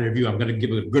gives you a kind of review, I'm going to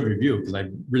give it a good review because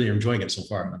I'm really enjoying it so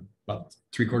far. I'm about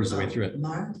 3/4 of the way through it.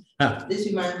 Mark, this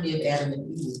reminds me of Adam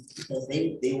and Eve, because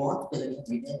they walked with him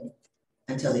every day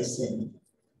until they sinned.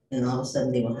 And all of a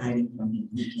sudden they were hiding from him.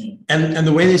 He came. And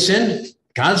the way they sinned,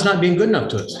 God's not being good enough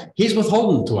to us. He's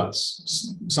withholding to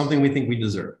us something we think we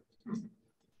deserve.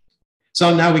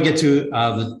 So now we get to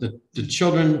the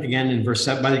children again in verse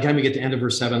 7. By the time we get to the end of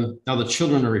verse 7, now the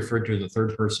children are referred to in the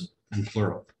third person and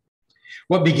plural.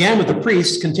 What began with the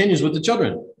priests continues with the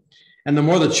children. And the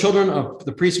more the children of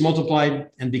the priests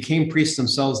multiplied and became priests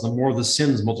themselves, the more the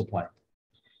sins multiplied.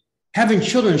 Having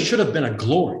children should have been a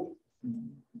glory.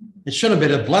 It should have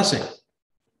been a blessing.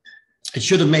 It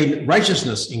should have made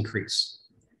righteousness increase.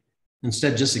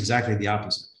 Instead, just exactly the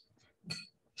opposite.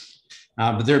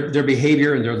 But their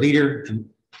behavior and their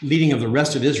leading of the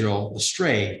rest of Israel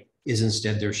astray is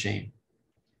instead their shame.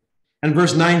 And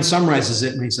verse 9 summarizes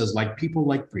it when he says, like people,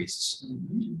 like priests.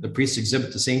 The priests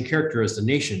exhibit the same character as the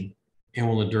nation and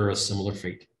will endure a similar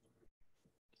fate.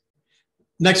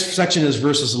 Next section is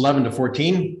verses 11 to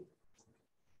 14.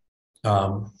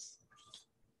 Let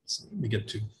me get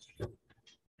to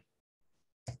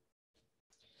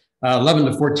 11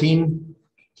 to 14.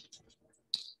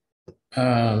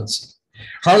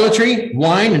 Harlotry,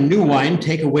 wine, and new wine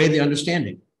take away the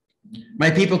understanding.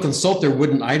 My people consult their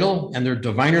wooden idol, and their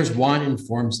diviner's wand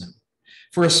informs them.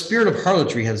 For a spirit of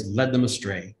harlotry has led them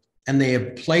astray, and they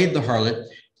have played the harlot,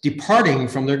 departing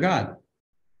from their God.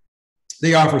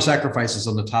 They offer sacrifices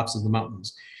on the tops of the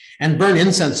mountains, and burn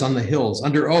incense on the hills,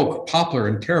 under oak, poplar,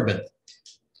 and terebinth,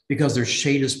 because their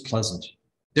shade is pleasant.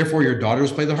 Therefore your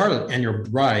daughters play the harlot, and your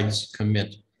brides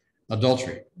commit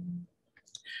adultery.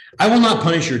 I will not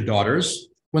punish your daughters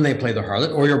when they play the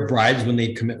harlot, or your brides when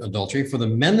they commit adultery, for the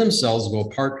men themselves go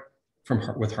apart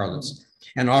with harlots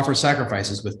and offer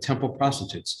sacrifices with temple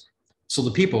prostitutes. So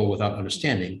the people without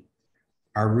understanding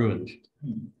are ruined.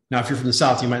 Now, if you're from the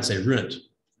South, you might say ruined.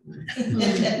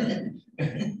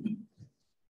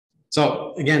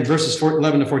 So again, verses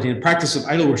 11 to 14, the practice of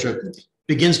idol worship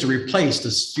begins to replace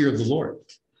the fear of the Lord.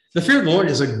 The fear of the Lord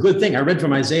is a good thing. I read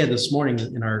from Isaiah this morning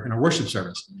in our worship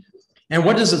service. And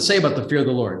what does it say about the fear of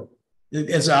the Lord?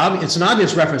 It's an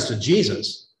obvious reference to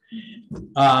Jesus.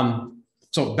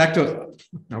 So back to,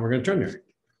 now we're going to turn there.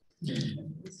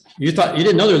 You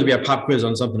didn't know there would be a pop quiz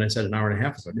on something I said an hour and a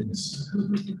half ago, didn't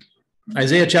you?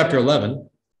 Isaiah chapter 11.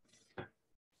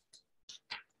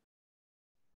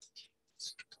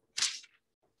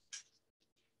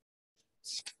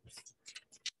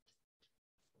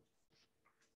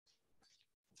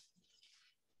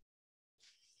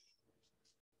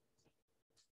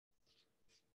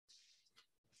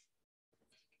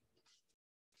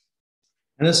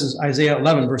 And this is Isaiah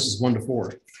 11, verses 1 to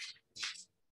 4.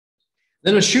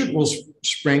 Then a shoot will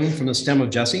spring from the stem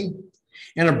of Jesse,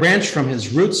 and a branch from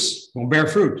his roots will bear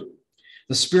fruit.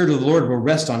 The Spirit of the Lord will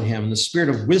rest on him, the Spirit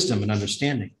of wisdom and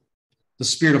understanding, the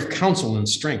Spirit of counsel and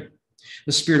strength,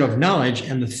 the spirit of knowledge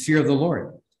and the fear of the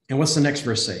Lord. And what's the next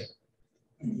verse say?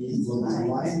 He will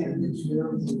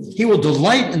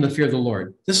delight in the fear of the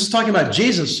Lord. This is talking about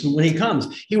Jesus when he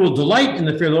comes. He will delight in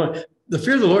the fear of the Lord. The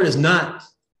fear of the Lord is not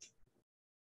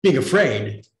being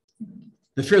afraid.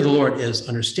 The fear of the Lord is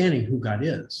understanding who God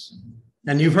is.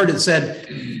 And you've heard it said,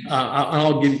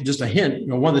 I'll give you just a hint.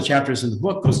 One of the chapters in the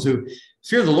book goes to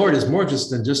fear of the Lord is more just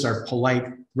than just our polite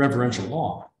reverential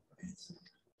awe.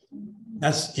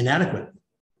 That's inadequate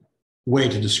way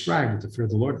to describe what the fear of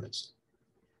the Lord is.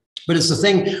 But it's the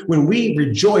thing when we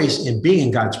rejoice in being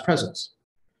in God's presence,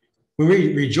 when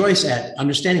we rejoice at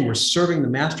understanding we're serving the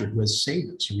master who has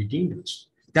saved us and redeemed us.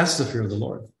 That's the fear of the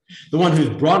Lord. The one who's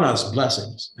brought us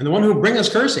blessings and the one who will bring us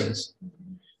cursings.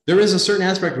 There is a certain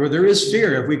aspect where there is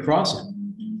fear if we cross it.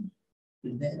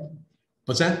 You better.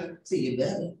 What's that? See, you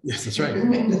better. Yes, that's right.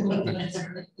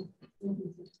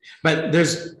 But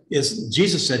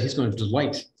Jesus said he's going to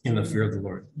delight in the fear of the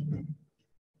Lord.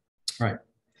 Right.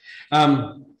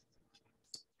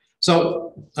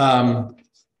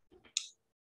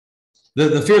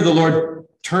 The fear of the Lord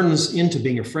turns into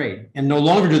being afraid, and no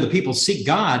longer do the people seek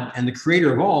God and the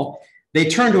creator of all. They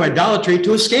turn to idolatry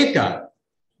to escape God.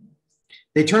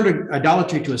 They turn to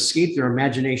idolatry to escape their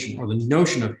imagination or the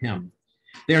notion of him.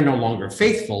 They are no longer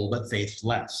faithful, but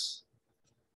faithless.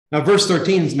 Now, verse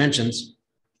 13 mentions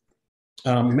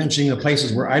mentioning the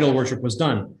places where idol worship was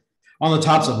done. On the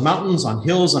tops of mountains, on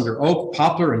hills, under oak,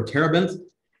 poplar, and terebinth,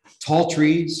 tall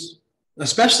trees,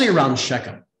 especially around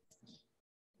Shechem.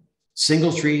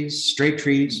 Single trees, straight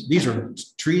trees. These are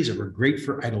trees that were great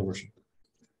for idol worship.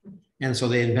 And so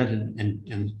they invented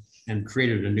and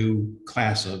created a new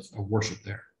class of worship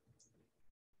there.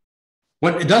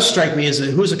 What it does strike me is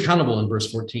that who's accountable in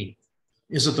verse 14?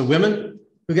 Is it the women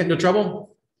who get into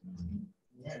trouble?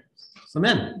 It's the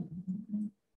men.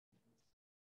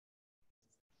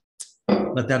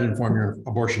 Let that inform your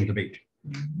abortion debate.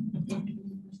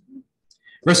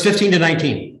 Verse 15 to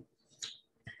 19.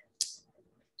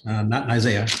 Not in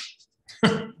Isaiah.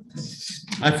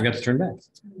 I forgot to turn back.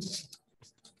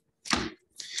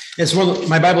 It's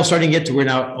my Bible's starting to get to where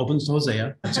now it opens to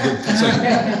Hosea. That's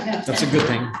a good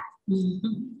thing.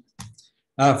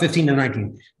 15 to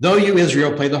 19. Though you,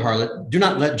 Israel, play the harlot, do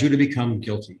not let Judah become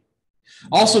guilty.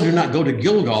 Also, do not go to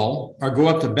Gilgal or go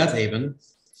up to Bethaven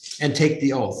and take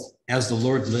the oath, as the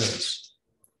Lord lives.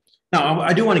 Now,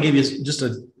 I do want to give you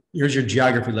here's your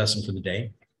geography lesson for the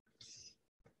day.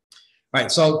 All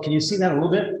right, so can you see that a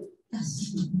little bit?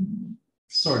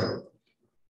 Sort of.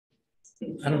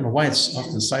 I don't know why it's off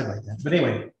to the side like that. But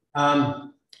anyway,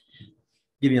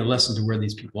 give you a lesson to where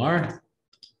these people are. All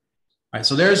right,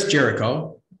 so there's Jericho.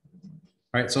 All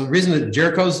right, so the reason that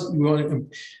Jericho's in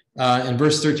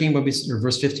verse 13 or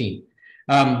verse 15.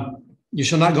 You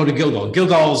shall not go to Gilgal.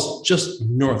 Gilgal's just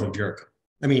north of Jericho.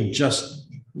 I mean, just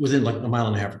within like a mile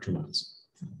and a half or 2 miles,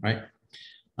 right?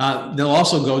 They'll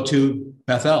also go to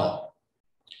Bethel.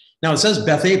 Now it says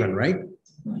Bethaven, right?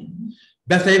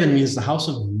 Bethaven means the house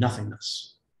of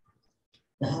nothingness.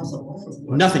 The house of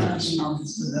what? Nothingness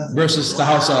versus the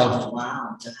house of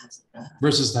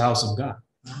versus the house of God.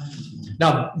 Wow.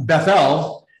 Now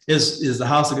Bethel is the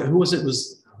house of God. Who was it? It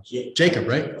was Jacob,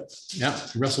 right? Yeah,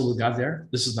 he wrestled with God there.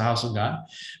 This is the house of God.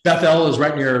 Bethel is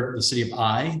right near the city of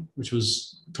Ai, which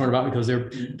was torn about because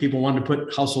people wanted to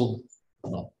put household.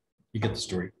 Well, you get the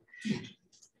story.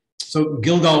 So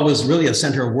Gilgal was really a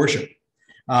center of worship.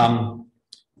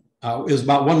 It was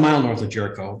about 1 mile north of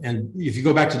Jericho. And if you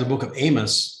go back to the book of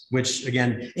Amos, which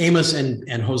again, Amos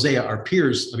and Hosea are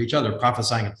peers of each other,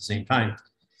 prophesying at the same time.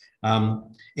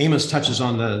 Amos touches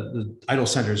on the idol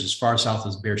centers as far south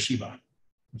as Beersheba,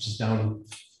 which is down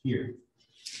here.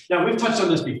 Now, we've touched on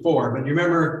this before, but you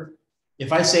remember,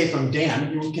 if I say from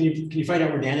Dan, can you find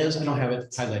out where Dan is? I don't have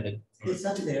it highlighted. It's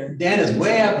up there. Dan is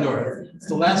way up north. It's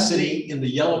the last city in the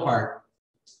yellow part,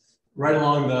 right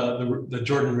along the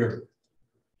Jordan River.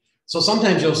 So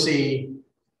sometimes you'll see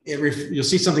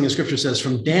something in Scripture says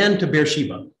from Dan to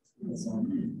Beersheba.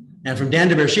 And from Dan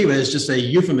to Beersheba is just a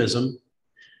euphemism.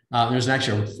 There's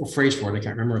actually a phrase for it. I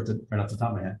can't remember it right off the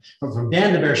top of my head. But from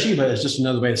Dan to Beersheba is just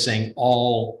another way of saying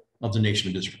all of the nation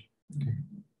of Israel. Okay.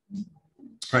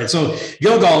 All right, so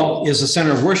Gilgal is the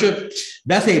center of worship.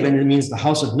 Bethaven, it means the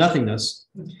house of nothingness.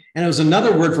 And it was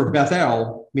another word for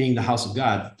Bethel, meaning the house of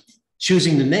God,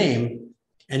 choosing the name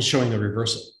and showing the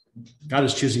reversal. God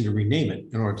is choosing to rename it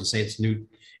in order to say its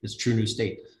true new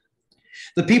state.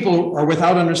 The people are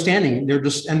without understanding, they're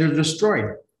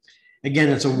destroyed. Again,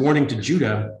 it's a warning to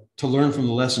Judah to learn from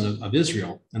the lesson of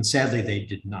Israel, and sadly, they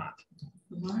did not.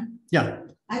 Mark? Yeah.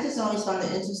 I just always found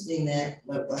it interesting that,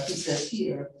 like he says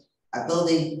here, though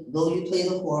you play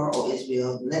the whore, O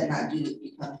Israel, let not Judah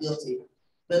become guilty.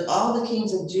 But all the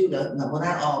kings of Judah, no, well,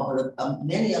 not all, but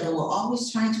many of them were always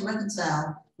trying to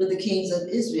reconcile with the kings of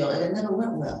Israel, and it never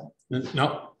went well.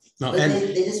 No. But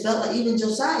they just felt like even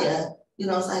Josiah, you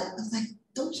know, it's like,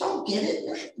 don't y'all get it?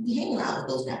 You're be hanging out with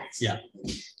those guys. Yeah.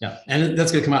 And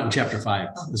that's going to come out in chapter 5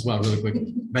 as well, really quick.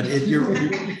 But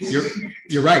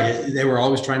you're right. They were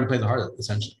always trying to play the harlot,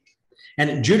 essentially.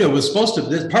 And Judah was supposed to,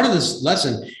 part of this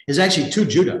lesson is actually to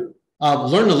Judah.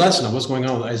 Learn the lesson of what's going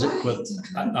on with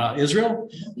Israel.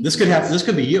 This could happen. This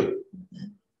could be you.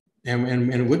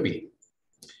 And it would be.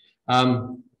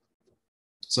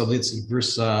 So let's see,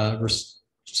 verse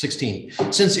 16.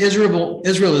 Since Israel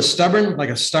is stubborn, like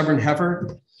a stubborn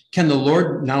heifer, can the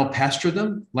Lord now pasture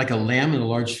them like a lamb in a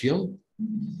large field?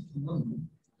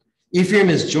 Ephraim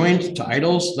is joined to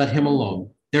idols, let him alone.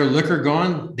 Their liquor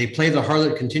gone, they play the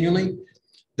harlot continually.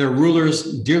 Their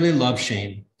rulers dearly love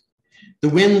shame. The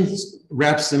wind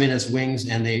wraps them in its wings,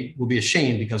 and they will be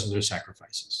ashamed because of their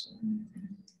sacrifices.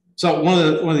 So one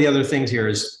of the other things here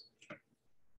is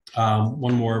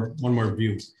one more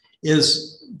view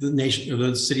is the nation, or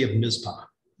the city of Mizpah.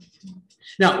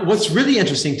 Now, what's really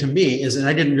interesting to me is, and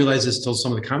I didn't realize this until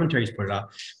some of the commentaries put it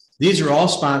out, these are all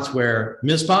spots where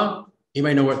Mizpah, you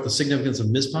might know what the significance of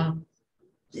Mizpah?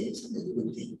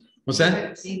 What's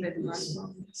that?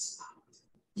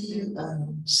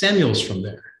 Samuel's from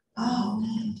there.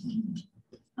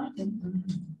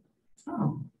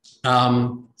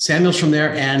 Samuel's from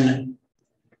there, and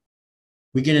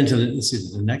we get into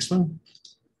the next one.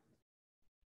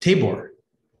 Tabor.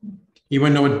 You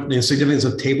want to know what the significance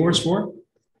of Tabor is for?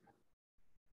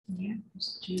 Yeah,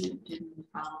 because Judah didn't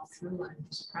follow through on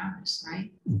his promise,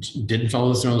 right? Didn't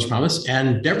follow through on his promise,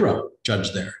 and Deborah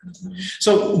judged there.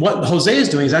 So what Hosea is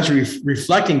doing is actually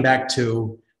reflecting back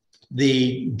to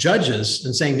the judges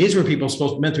and saying these were people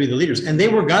meant to be the leaders, and they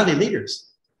were godly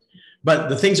leaders. But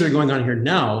the things that are going on here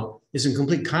now is in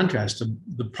complete contrast to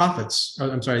the prophets, or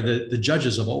I'm sorry, the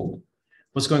judges of old.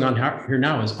 What's going on here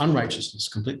now is unrighteousness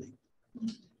completely.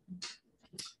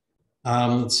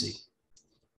 Let's see.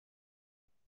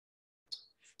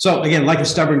 So again, like a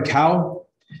stubborn cow.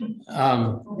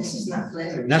 This is not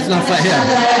flattering. That's not flattering.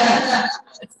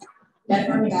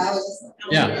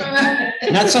 Yeah.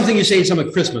 Not something you say in some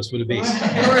at Christmas, would it be?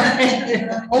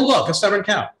 Oh, look, a stubborn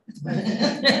cow.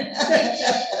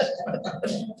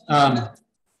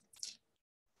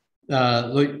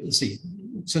 Let's see.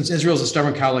 Since Israel is a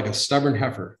stubborn cow, like a stubborn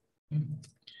heifer,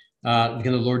 can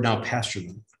the Lord now pasture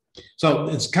them? So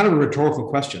it's kind of a rhetorical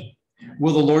question.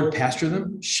 Will the Lord pasture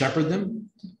them, shepherd them,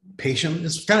 patient?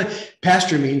 It's kind of,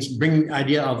 pasture means bringing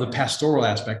idea of the pastoral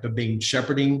aspect of being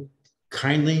shepherding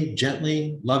kindly,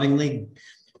 gently, lovingly,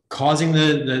 causing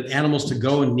the animals to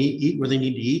go and eat where they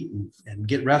need to eat and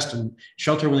get rest and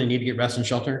shelter when they need to get rest and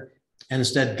shelter. And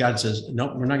instead, God says,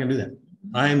 no, we're not going to do that.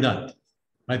 I am done.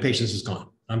 My patience is gone.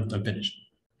 I'm finished.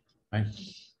 Right?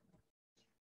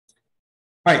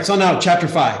 All right, so now chapter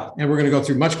 5, and we're going to go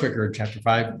through much quicker in chapter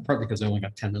 5, partly because I only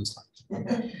got 10 minutes left.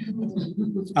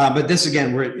 But this,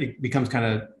 again, where it becomes kind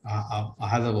of a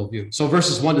high-level view. So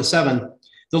verses 1 to 7,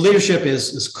 the leadership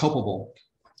is culpable.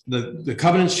 The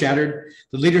covenant's shattered.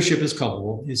 The leadership is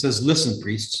culpable. He says, listen,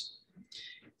 priests.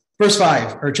 Verse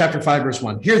 5, or chapter 5, verse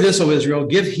 1. Hear this, O Israel.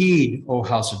 Give heed, O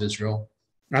house of Israel.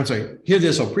 I'm sorry. Hear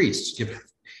this, O priests. Give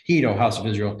heed, O house of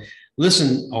Israel.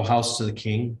 Listen, O house, to the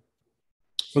king.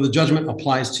 For the judgment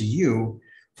applies to you,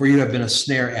 for you have been a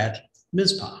snare at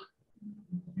Mizpah.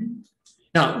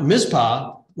 Now,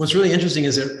 Mizpah, what's really interesting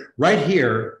is that right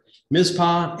here,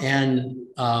 Mizpah and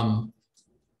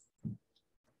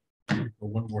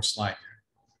one more slide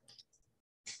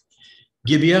here.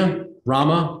 Gibeah,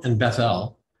 Ramah, and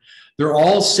Bethel. They're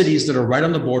all cities that are right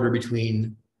on the border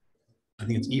between, I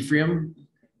think it's Ephraim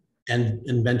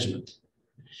and Benjamin.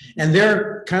 And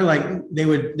they're kind of like, they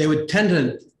would tend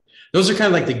to, those are kind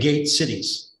of like the gate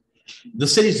cities. The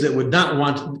cities that would not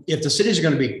want, if the cities are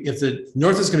going to be, if the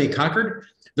north is going to be conquered,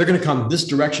 they're going to come this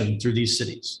direction through these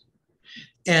cities.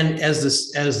 And as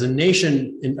the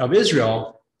nation of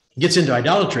Israel gets into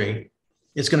idolatry,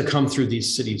 it's going to come through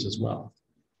these cities as well.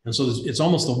 And so it's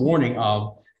almost a warning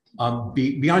of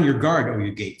be on your guard, O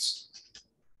you gates.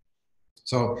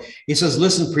 So he says,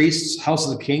 listen, priests, house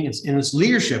of the king, and its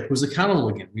leadership who's accountable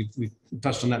again. We've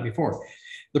touched on that before.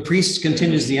 The priest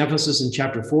continues the emphasis in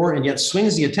chapter 4 and yet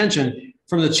swings the attention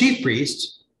from the chief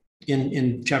priest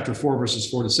in chapter 4, verses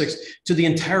 4 to 6, to the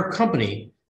entire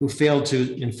company who failed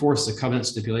to enforce the covenant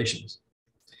stipulations.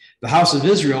 The house of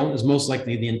Israel is most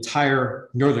likely the entire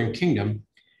northern kingdom,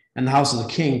 and the house of the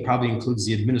king probably includes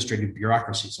the administrative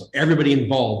bureaucracy. So everybody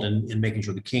involved in making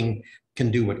sure the king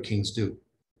can do what kings do.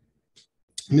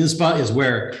 Mizpah is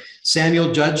where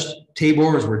Samuel judged.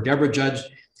 Tabor is where Deborah judged.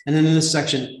 And then in this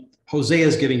section, Hosea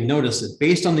is giving notice that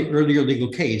based on the earlier legal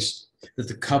case, that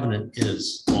the covenant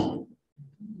is gone.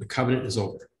 The covenant is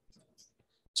over.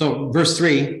 So verse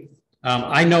 3,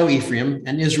 I know Ephraim,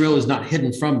 and Israel is not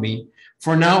hidden from me.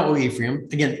 For now, O Ephraim,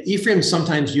 again, Ephraim is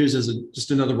sometimes used as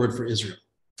just another word for Israel.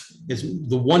 It's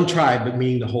the one tribe, but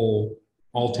meaning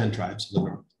all 10 tribes of the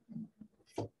north.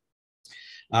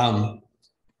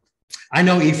 I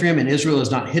know Ephraim, and Israel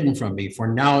is not hidden from me. For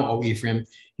now, O Ephraim,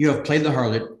 you have played the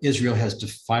harlot. Israel has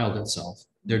defiled itself.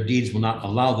 Their deeds will not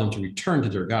allow them to return to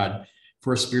their God,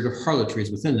 for a spirit of harlotry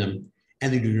is within them,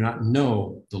 and they do not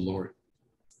know the Lord.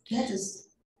 That is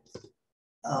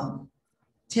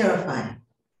terrifying,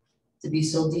 to be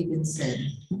so deep in sin.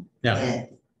 Yeah.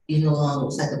 That you no longer,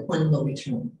 it's like a point of no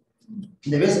return.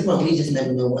 There is a point, we just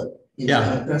never know what,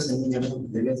 a person, we never know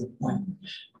that there is a point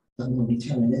of no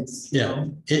return. And it's, it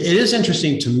is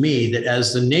interesting to me that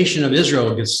as the nation of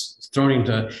Israel gets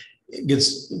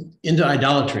into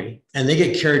idolatry, and they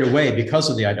get carried away because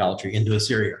of the idolatry into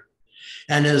Assyria.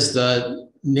 And as the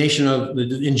nation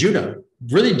in Judah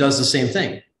really does the same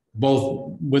thing,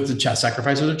 both with the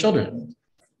sacrifice of their children,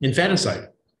 infanticide.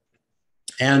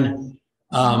 And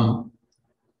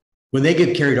when they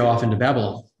get carried off into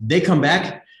Babylon, they come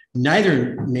back,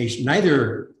 neither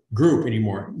group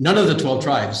anymore, none of the 12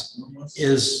 tribes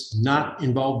is not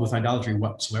involved with idolatry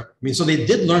whatsoever. I mean, so they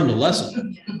did learn the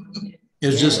lesson.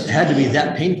 It just had to be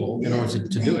that painful in order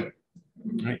to do it.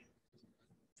 Right.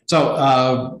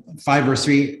 So 5 verse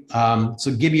 3.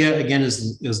 So Gibeah again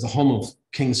is the home of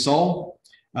King Saul,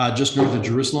 just north of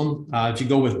Jerusalem. If you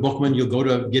go with Bookman, you'll go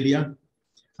to Gibeah.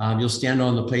 You'll stand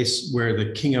on the place where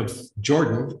the king of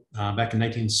Jordan, back in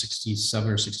 1967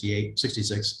 or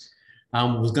 66,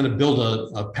 was going to build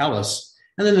a palace.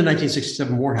 And then the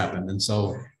 1967 war happened. And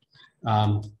so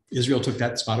Israel took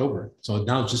that spot over. So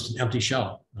now it's just an empty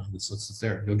shell. It's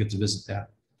there. You'll get to visit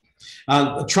that.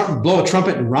 Blow a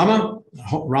trumpet in Ramah.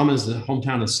 Ramah is the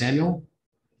hometown of Samuel.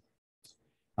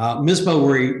 Mizpah,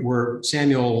 where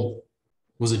Samuel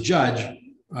was a judge.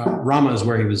 Ramah is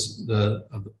where he was the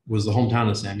hometown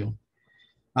of Samuel.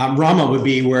 Ramah would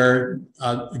be where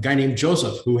a guy named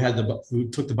Joseph, who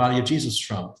took the body of Jesus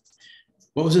from.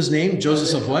 What was his name?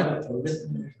 Joseph of what?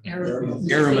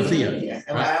 Arimathea.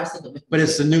 But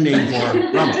it's the new name for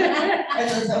Ramah.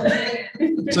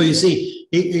 So you see,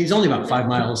 he's only about 5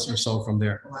 miles or so from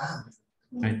there. wow.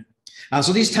 Right?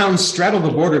 So these towns straddle the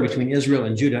border between Israel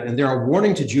and Judah, and they're a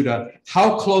warning to Judah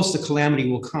how close the calamity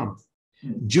will come.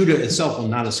 Judah itself will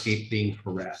not escape being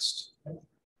harassed.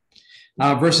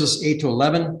 Verses 8 to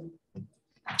 11.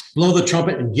 Blow the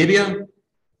trumpet in Gibeah,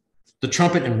 the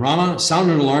trumpet in Ramah, sound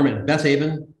an alarm at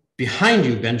Bethaven. Behind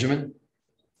you, Benjamin.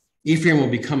 Ephraim will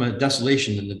become a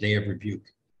desolation in the day of rebuke.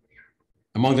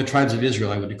 Among the tribes of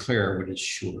Israel, I would declare what is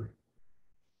sure.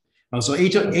 So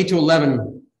 8 to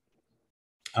 11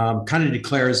 kind of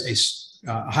declares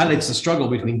highlights the struggle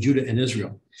between Judah and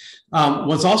Israel.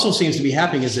 What also seems to be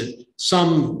happening is that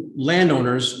some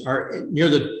landowners are near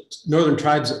the northern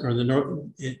tribes or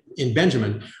in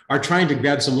Benjamin are trying to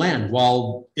grab some land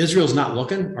while Israel's not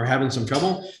looking or having some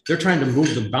trouble. They're trying to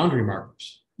move the boundary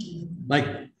markers. Like,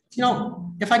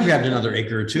 if I grabbed another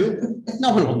acre or two,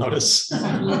 no one will notice.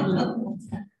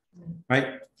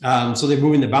 Right? So they're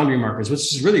moving the boundary markers,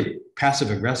 which is really passive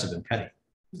aggressive and petty.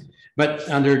 But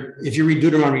if you read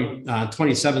Deuteronomy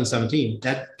 27:17,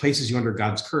 that places you under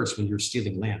God's curse when you're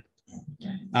stealing land.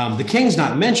 The king's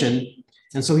not mentioned,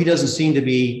 and so he doesn't seem to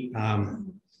be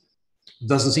an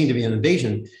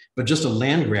invasion, but just a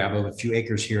land grab of a few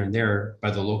acres here and there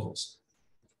by the locals.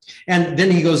 And then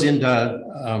he goes into,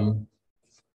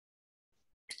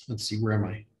 let's see, where am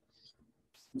I?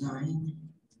 9,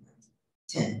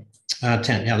 10.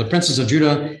 10. Yeah, the princes of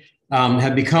Judah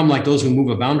have become like those who move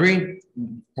a boundary.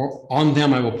 Or on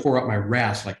them I will pour out my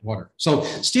wrath like water. So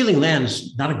stealing land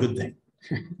is not a good thing.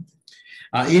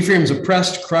 Ephraim's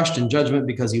oppressed, crushed in judgment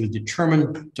because he was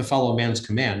determined to follow man's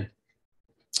command.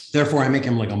 Therefore, I make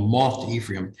him like a moth to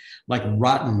Ephraim, like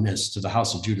rottenness to the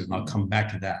house of Judah. And I'll come back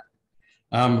to that.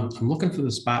 I'm looking for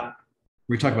the spot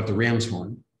where we talk about the ram's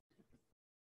horn.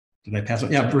 Did I pass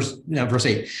it? Yeah, verse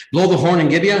 8. Blow the horn in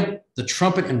Gibeah, the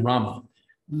trumpet in Ramah.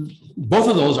 Both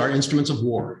of those are instruments of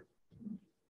war.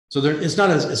 So it's not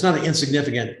an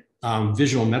insignificant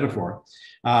visual metaphor.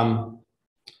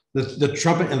 The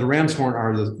trumpet and the ram's horn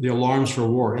are the alarms for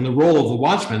war. In the role of the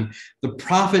watchman, the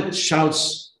prophet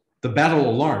shouts the battle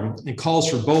alarm and calls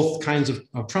for both kinds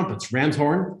of trumpets. Ram's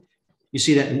horn, you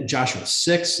see that in Joshua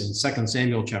 6 and 2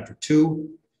 Samuel chapter 2,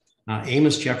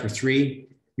 Amos chapter 3.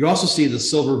 You also see the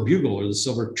silver bugle or the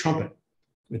silver trumpet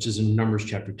which is in Numbers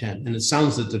chapter 10. And it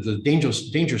sounds that the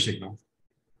danger signal,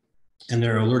 and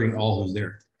they're alerting all who's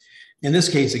there. In this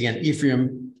case, again,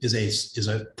 Ephraim is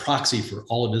a proxy for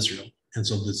all of Israel. And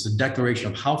so it's the declaration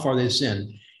of how far they've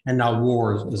sinned, and now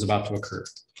war is about to occur.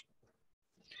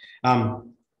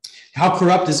 How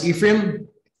corrupt is Ephraim?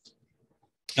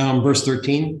 Verse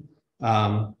 13.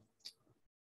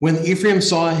 When Ephraim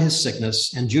saw his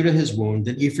sickness and Judah his wound,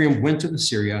 then Ephraim went to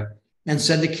Assyria and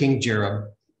said to King Jerob,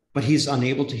 but he's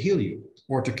unable to heal you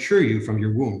or to cure you from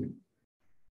your wound.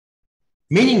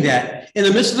 Meaning that in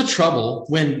the midst of the trouble,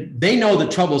 when they know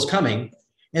that trouble is coming,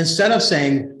 instead of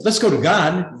saying, let's go to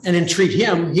God and entreat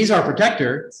him, he's our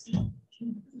protector,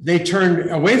 they turn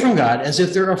away from God as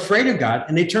if they're afraid of God,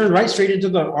 and they turn right straight into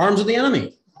the arms of the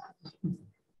enemy.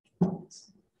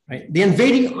 Right? The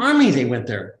invading army, they went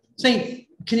there saying,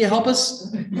 can you help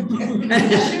us?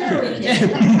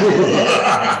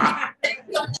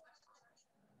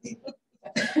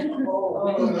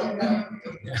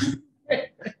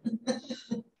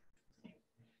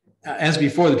 As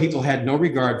before, the people had no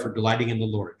regard for delighting in the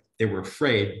Lord. They were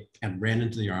afraid and ran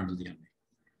into the arms of the enemy.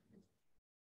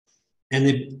 And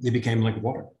they became like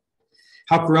water.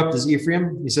 How corrupt is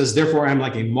Ephraim? He says, therefore, I am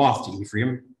like a moth to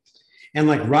Ephraim and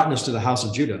like rottenness to the house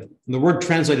of Judah. And the word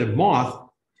translated moth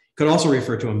could also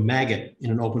refer to a maggot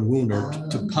in an open wound or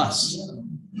to pus.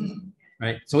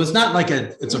 Right? So it's not like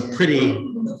it's a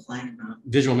pretty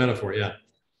visual metaphor, yeah.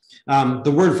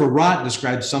 The word for rot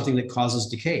describes something that causes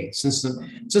decay. Since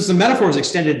the metaphor is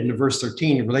extended into verse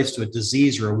 13, it relates to a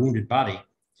disease or a wounded body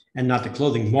and not the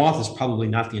clothing. Moth is probably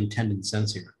not the intended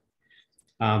sense here.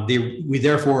 We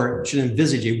therefore should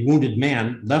envisage a wounded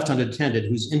man left unattended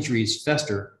whose injuries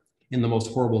fester in the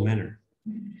most horrible manner.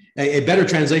 A better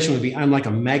translation would be, I'm like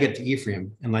a maggot to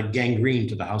Ephraim and like gangrene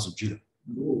to the house of Judah.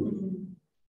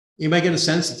 You might get a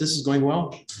sense that this is going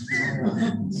well.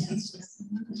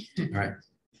 All right.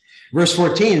 Verse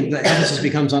 14, the emphasis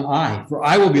becomes on I. For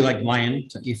I will be like lion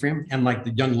to Ephraim and like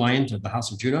the young lion to the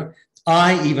house of Judah.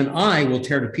 Even I, will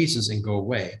tear to pieces and go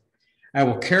away. I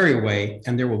will carry away,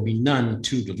 and there will be none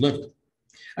to deliver.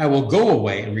 I will go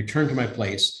away and return to my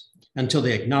place until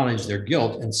they acknowledge their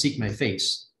guilt and seek my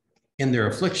face. In their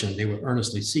affliction, they will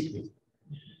earnestly seek me.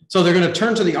 So they're going to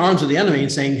turn to the arms of the enemy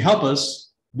and saying, help us.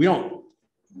 We're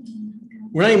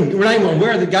not even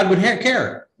aware that God would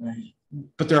care.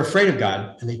 But they're afraid of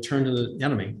God, and they turn to the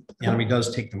enemy. The enemy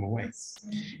does take them away,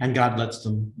 and God lets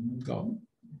them go.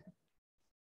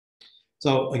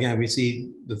 So again, we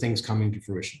see the things coming to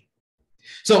fruition.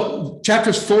 So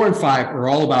chapters 4 and 5 are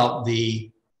all about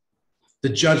the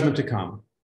judgment to come.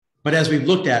 But as we've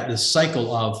looked at this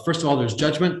cycle of, first of all, there's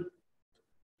judgment,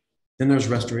 then there's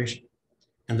restoration.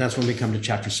 And that's when we come to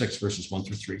chapter 6, verses 1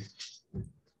 through 3.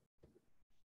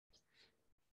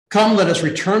 Come, let us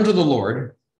return to the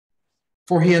Lord,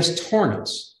 for he has torn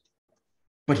us,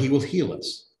 but he will heal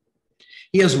us.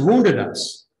 He has wounded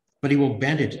us, but he will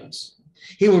bandage us.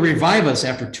 He will revive us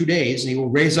after 2 days, and he will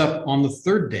raise up on the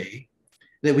third day,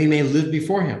 that we may live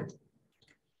before him.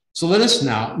 So let us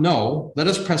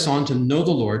press on to know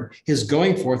the Lord. His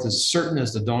going forth is certain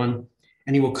as the dawn,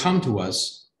 and he will come to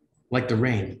us like the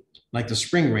rain, like the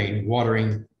spring rain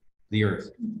watering the earth.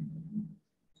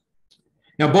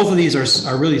 Now, both of these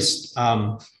are really,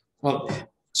 so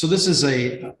this is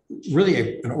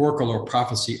really an oracle or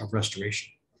prophecy of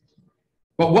restoration.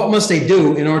 But what must they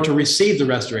do in order to receive the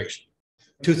restoration?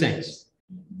 2 things: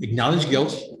 acknowledge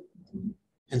guilt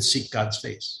and seek God's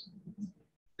face.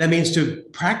 That means to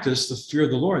practice the fear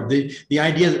of the Lord. The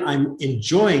idea that I'm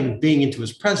enjoying being into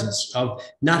his presence, of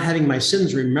not having my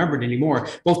sins remembered anymore,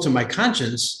 both to my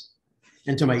conscience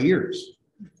and to my ears.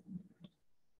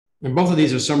 And both of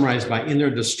these are summarized by, in their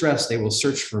distress, they will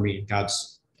search for me.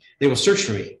 They will search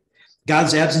for me.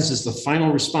 God's absence is the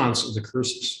final response of the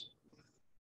curses.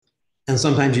 And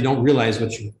sometimes you don't realize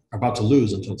what you're about to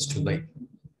lose until it's too late.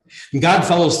 And God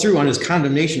follows through on his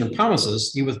condemnation and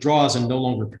promises. He withdraws and no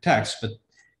longer protects, but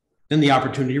then the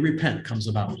opportunity to repent comes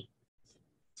about.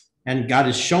 And God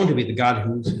is shown to be the God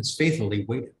who has faithfully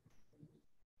waited.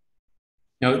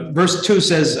 Now, verse 2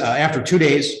 says, after 2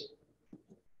 days,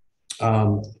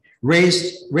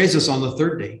 raised us on the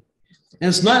third day. And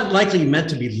it's not likely meant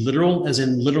to be literal, as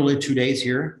in literally 2 days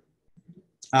here,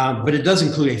 but it does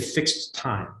include a fixed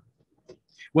time.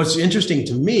 What's interesting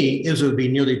to me is it would be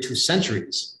nearly 2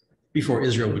 centuries before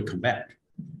Israel would come back.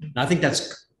 And I think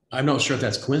I'm not sure if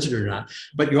that's coincident or not,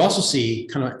 but you also see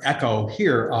kind of echo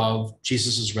here of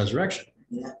Jesus's resurrection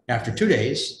after 2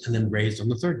 days and then raised on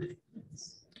the third day.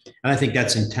 And I think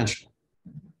that's intentional.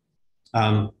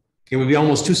 It would be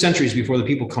almost 2 centuries before the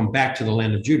people come back to the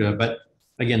land of Judah, but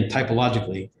again,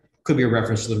 typologically, could be a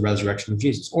reference to the resurrection of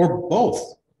Jesus, or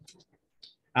both.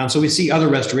 So we see other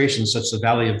restorations, such as the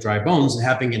Valley of Dry Bones,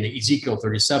 happening in Ezekiel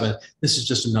 37. This is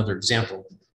just another example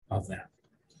of that.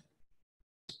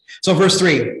 So verse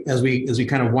 3, as we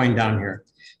kind of wind down here.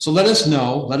 So let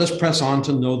us press on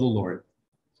to know the Lord.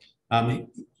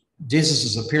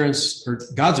 Jesus' appearance, or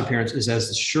God's appearance, is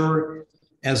as sure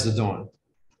as the dawn.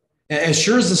 As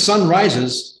sure as the sun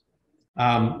rises,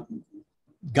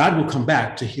 God will come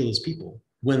back to heal his people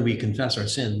when we confess our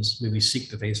sins, when we seek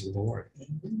the face of the Lord.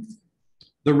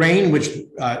 The rain, which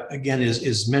again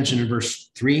is mentioned in verse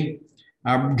 3,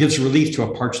 gives relief to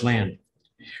a parched land.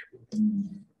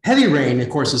 Heavy rain, of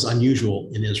course, is unusual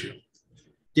in Israel.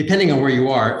 Depending on where you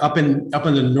are, up in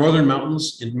the northern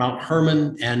mountains, in Mount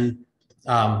Hermon and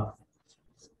Mount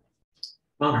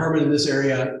Hermon in this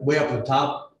area, way up at the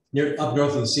top, up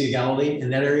north of the Sea of Galilee, in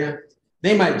that area,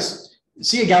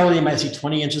 Sea of Galilee might see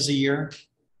 20 inches a year.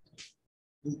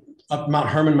 Up Mount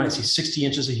Hermon might see 60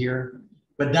 inches a year.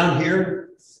 But down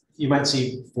here, you might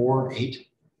see 4, 8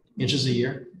 inches a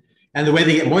year. And the way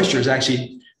they get moisture is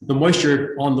actually the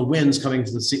moisture on the winds coming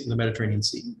to the sea, the Mediterranean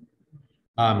Sea.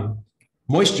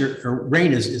 Moisture or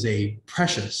rain is a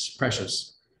precious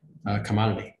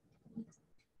commodity.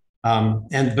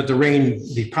 But the rain,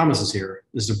 the promises here,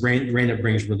 is the rain that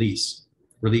brings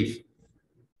relief.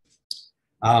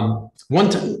 One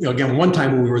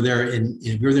time when we were there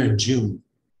in June.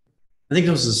 I think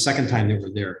it was the second time they were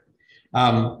there.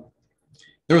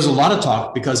 There was a lot of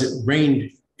talk because it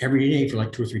rained every day for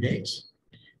like 2 or 3 days.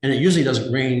 And it usually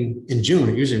doesn't rain in June.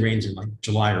 It usually rains in like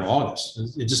July or August.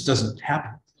 It just doesn't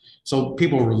happen. So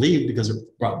people were relieved because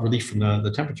it brought relief from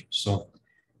the temperatures. So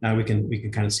now we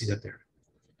can kind of see that there.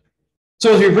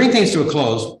 So as we bring things to a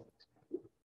close,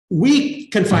 we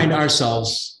can find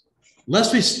ourselves,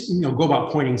 lest we go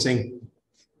about pointing saying,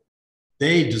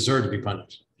 they deserve to be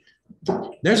punished.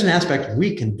 There's an aspect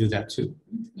we can do that too.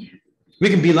 We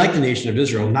can be like the nation of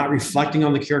Israel, not reflecting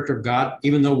on the character of God,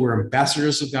 even though we're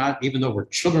ambassadors of God, even though we're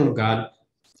children of God.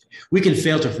 We can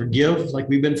fail to forgive like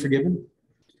we've been forgiven.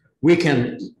 We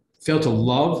can fail to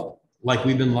love like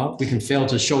we've been loved. We can fail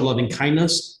to show loving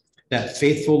kindness, that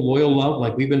faithful, loyal love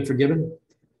like we've been forgiven.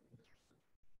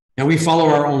 And we follow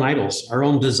our own idols, our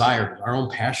own desires, our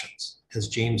own passions, as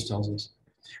James tells us,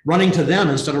 running to them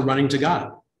instead of running to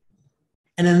God.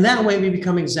 And in that way, we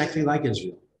become exactly like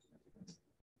Israel.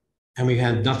 And we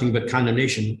have nothing but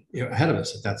condemnation ahead of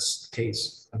us if that's the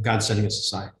case, of God setting us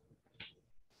aside.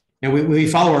 And we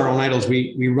follow our own idols.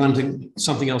 We run to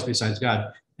something else besides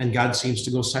God, and God seems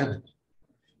to go silent.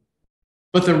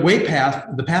 But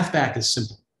the path back is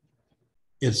simple.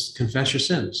 It's confess your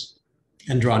sins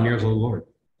and draw near to the Lord.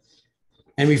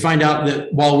 And we find out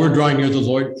that while we're drawing near the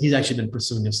Lord, he's actually been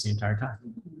pursuing us the entire time.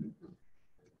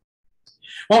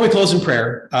 While we close in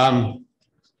prayer, and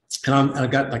I've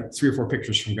got like 3 or 4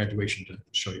 pictures from graduation to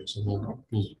show you. So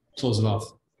we'll close it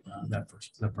off that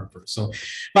part first. So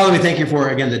Father, we thank you for,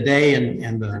 again, the day and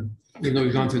even though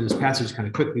we've gone through this passage kind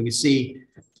of quickly, we see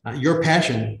your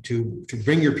passion to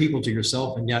bring your people to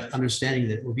yourself, and yet understanding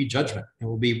that it will be judgment. It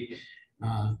will be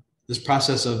this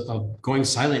process of going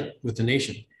silent with the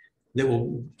nation that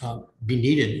will be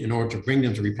needed in order to bring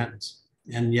them to repentance.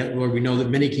 And yet, Lord, we know that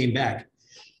many came back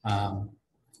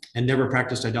and never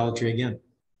practiced idolatry again.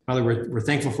 Father, we're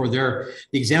thankful for the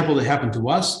example that happened to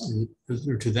us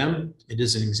or to them. It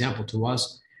is an example to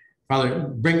us. Father,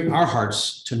 bring our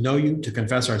hearts to know you, to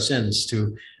confess our sins,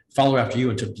 to follow after you,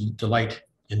 and to delight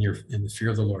in the fear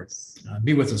of the Lord.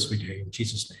 Be with us, we pray, in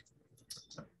Jesus'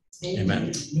 name.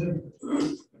 Amen.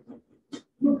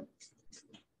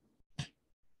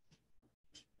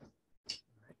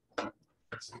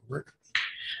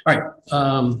 All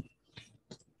right.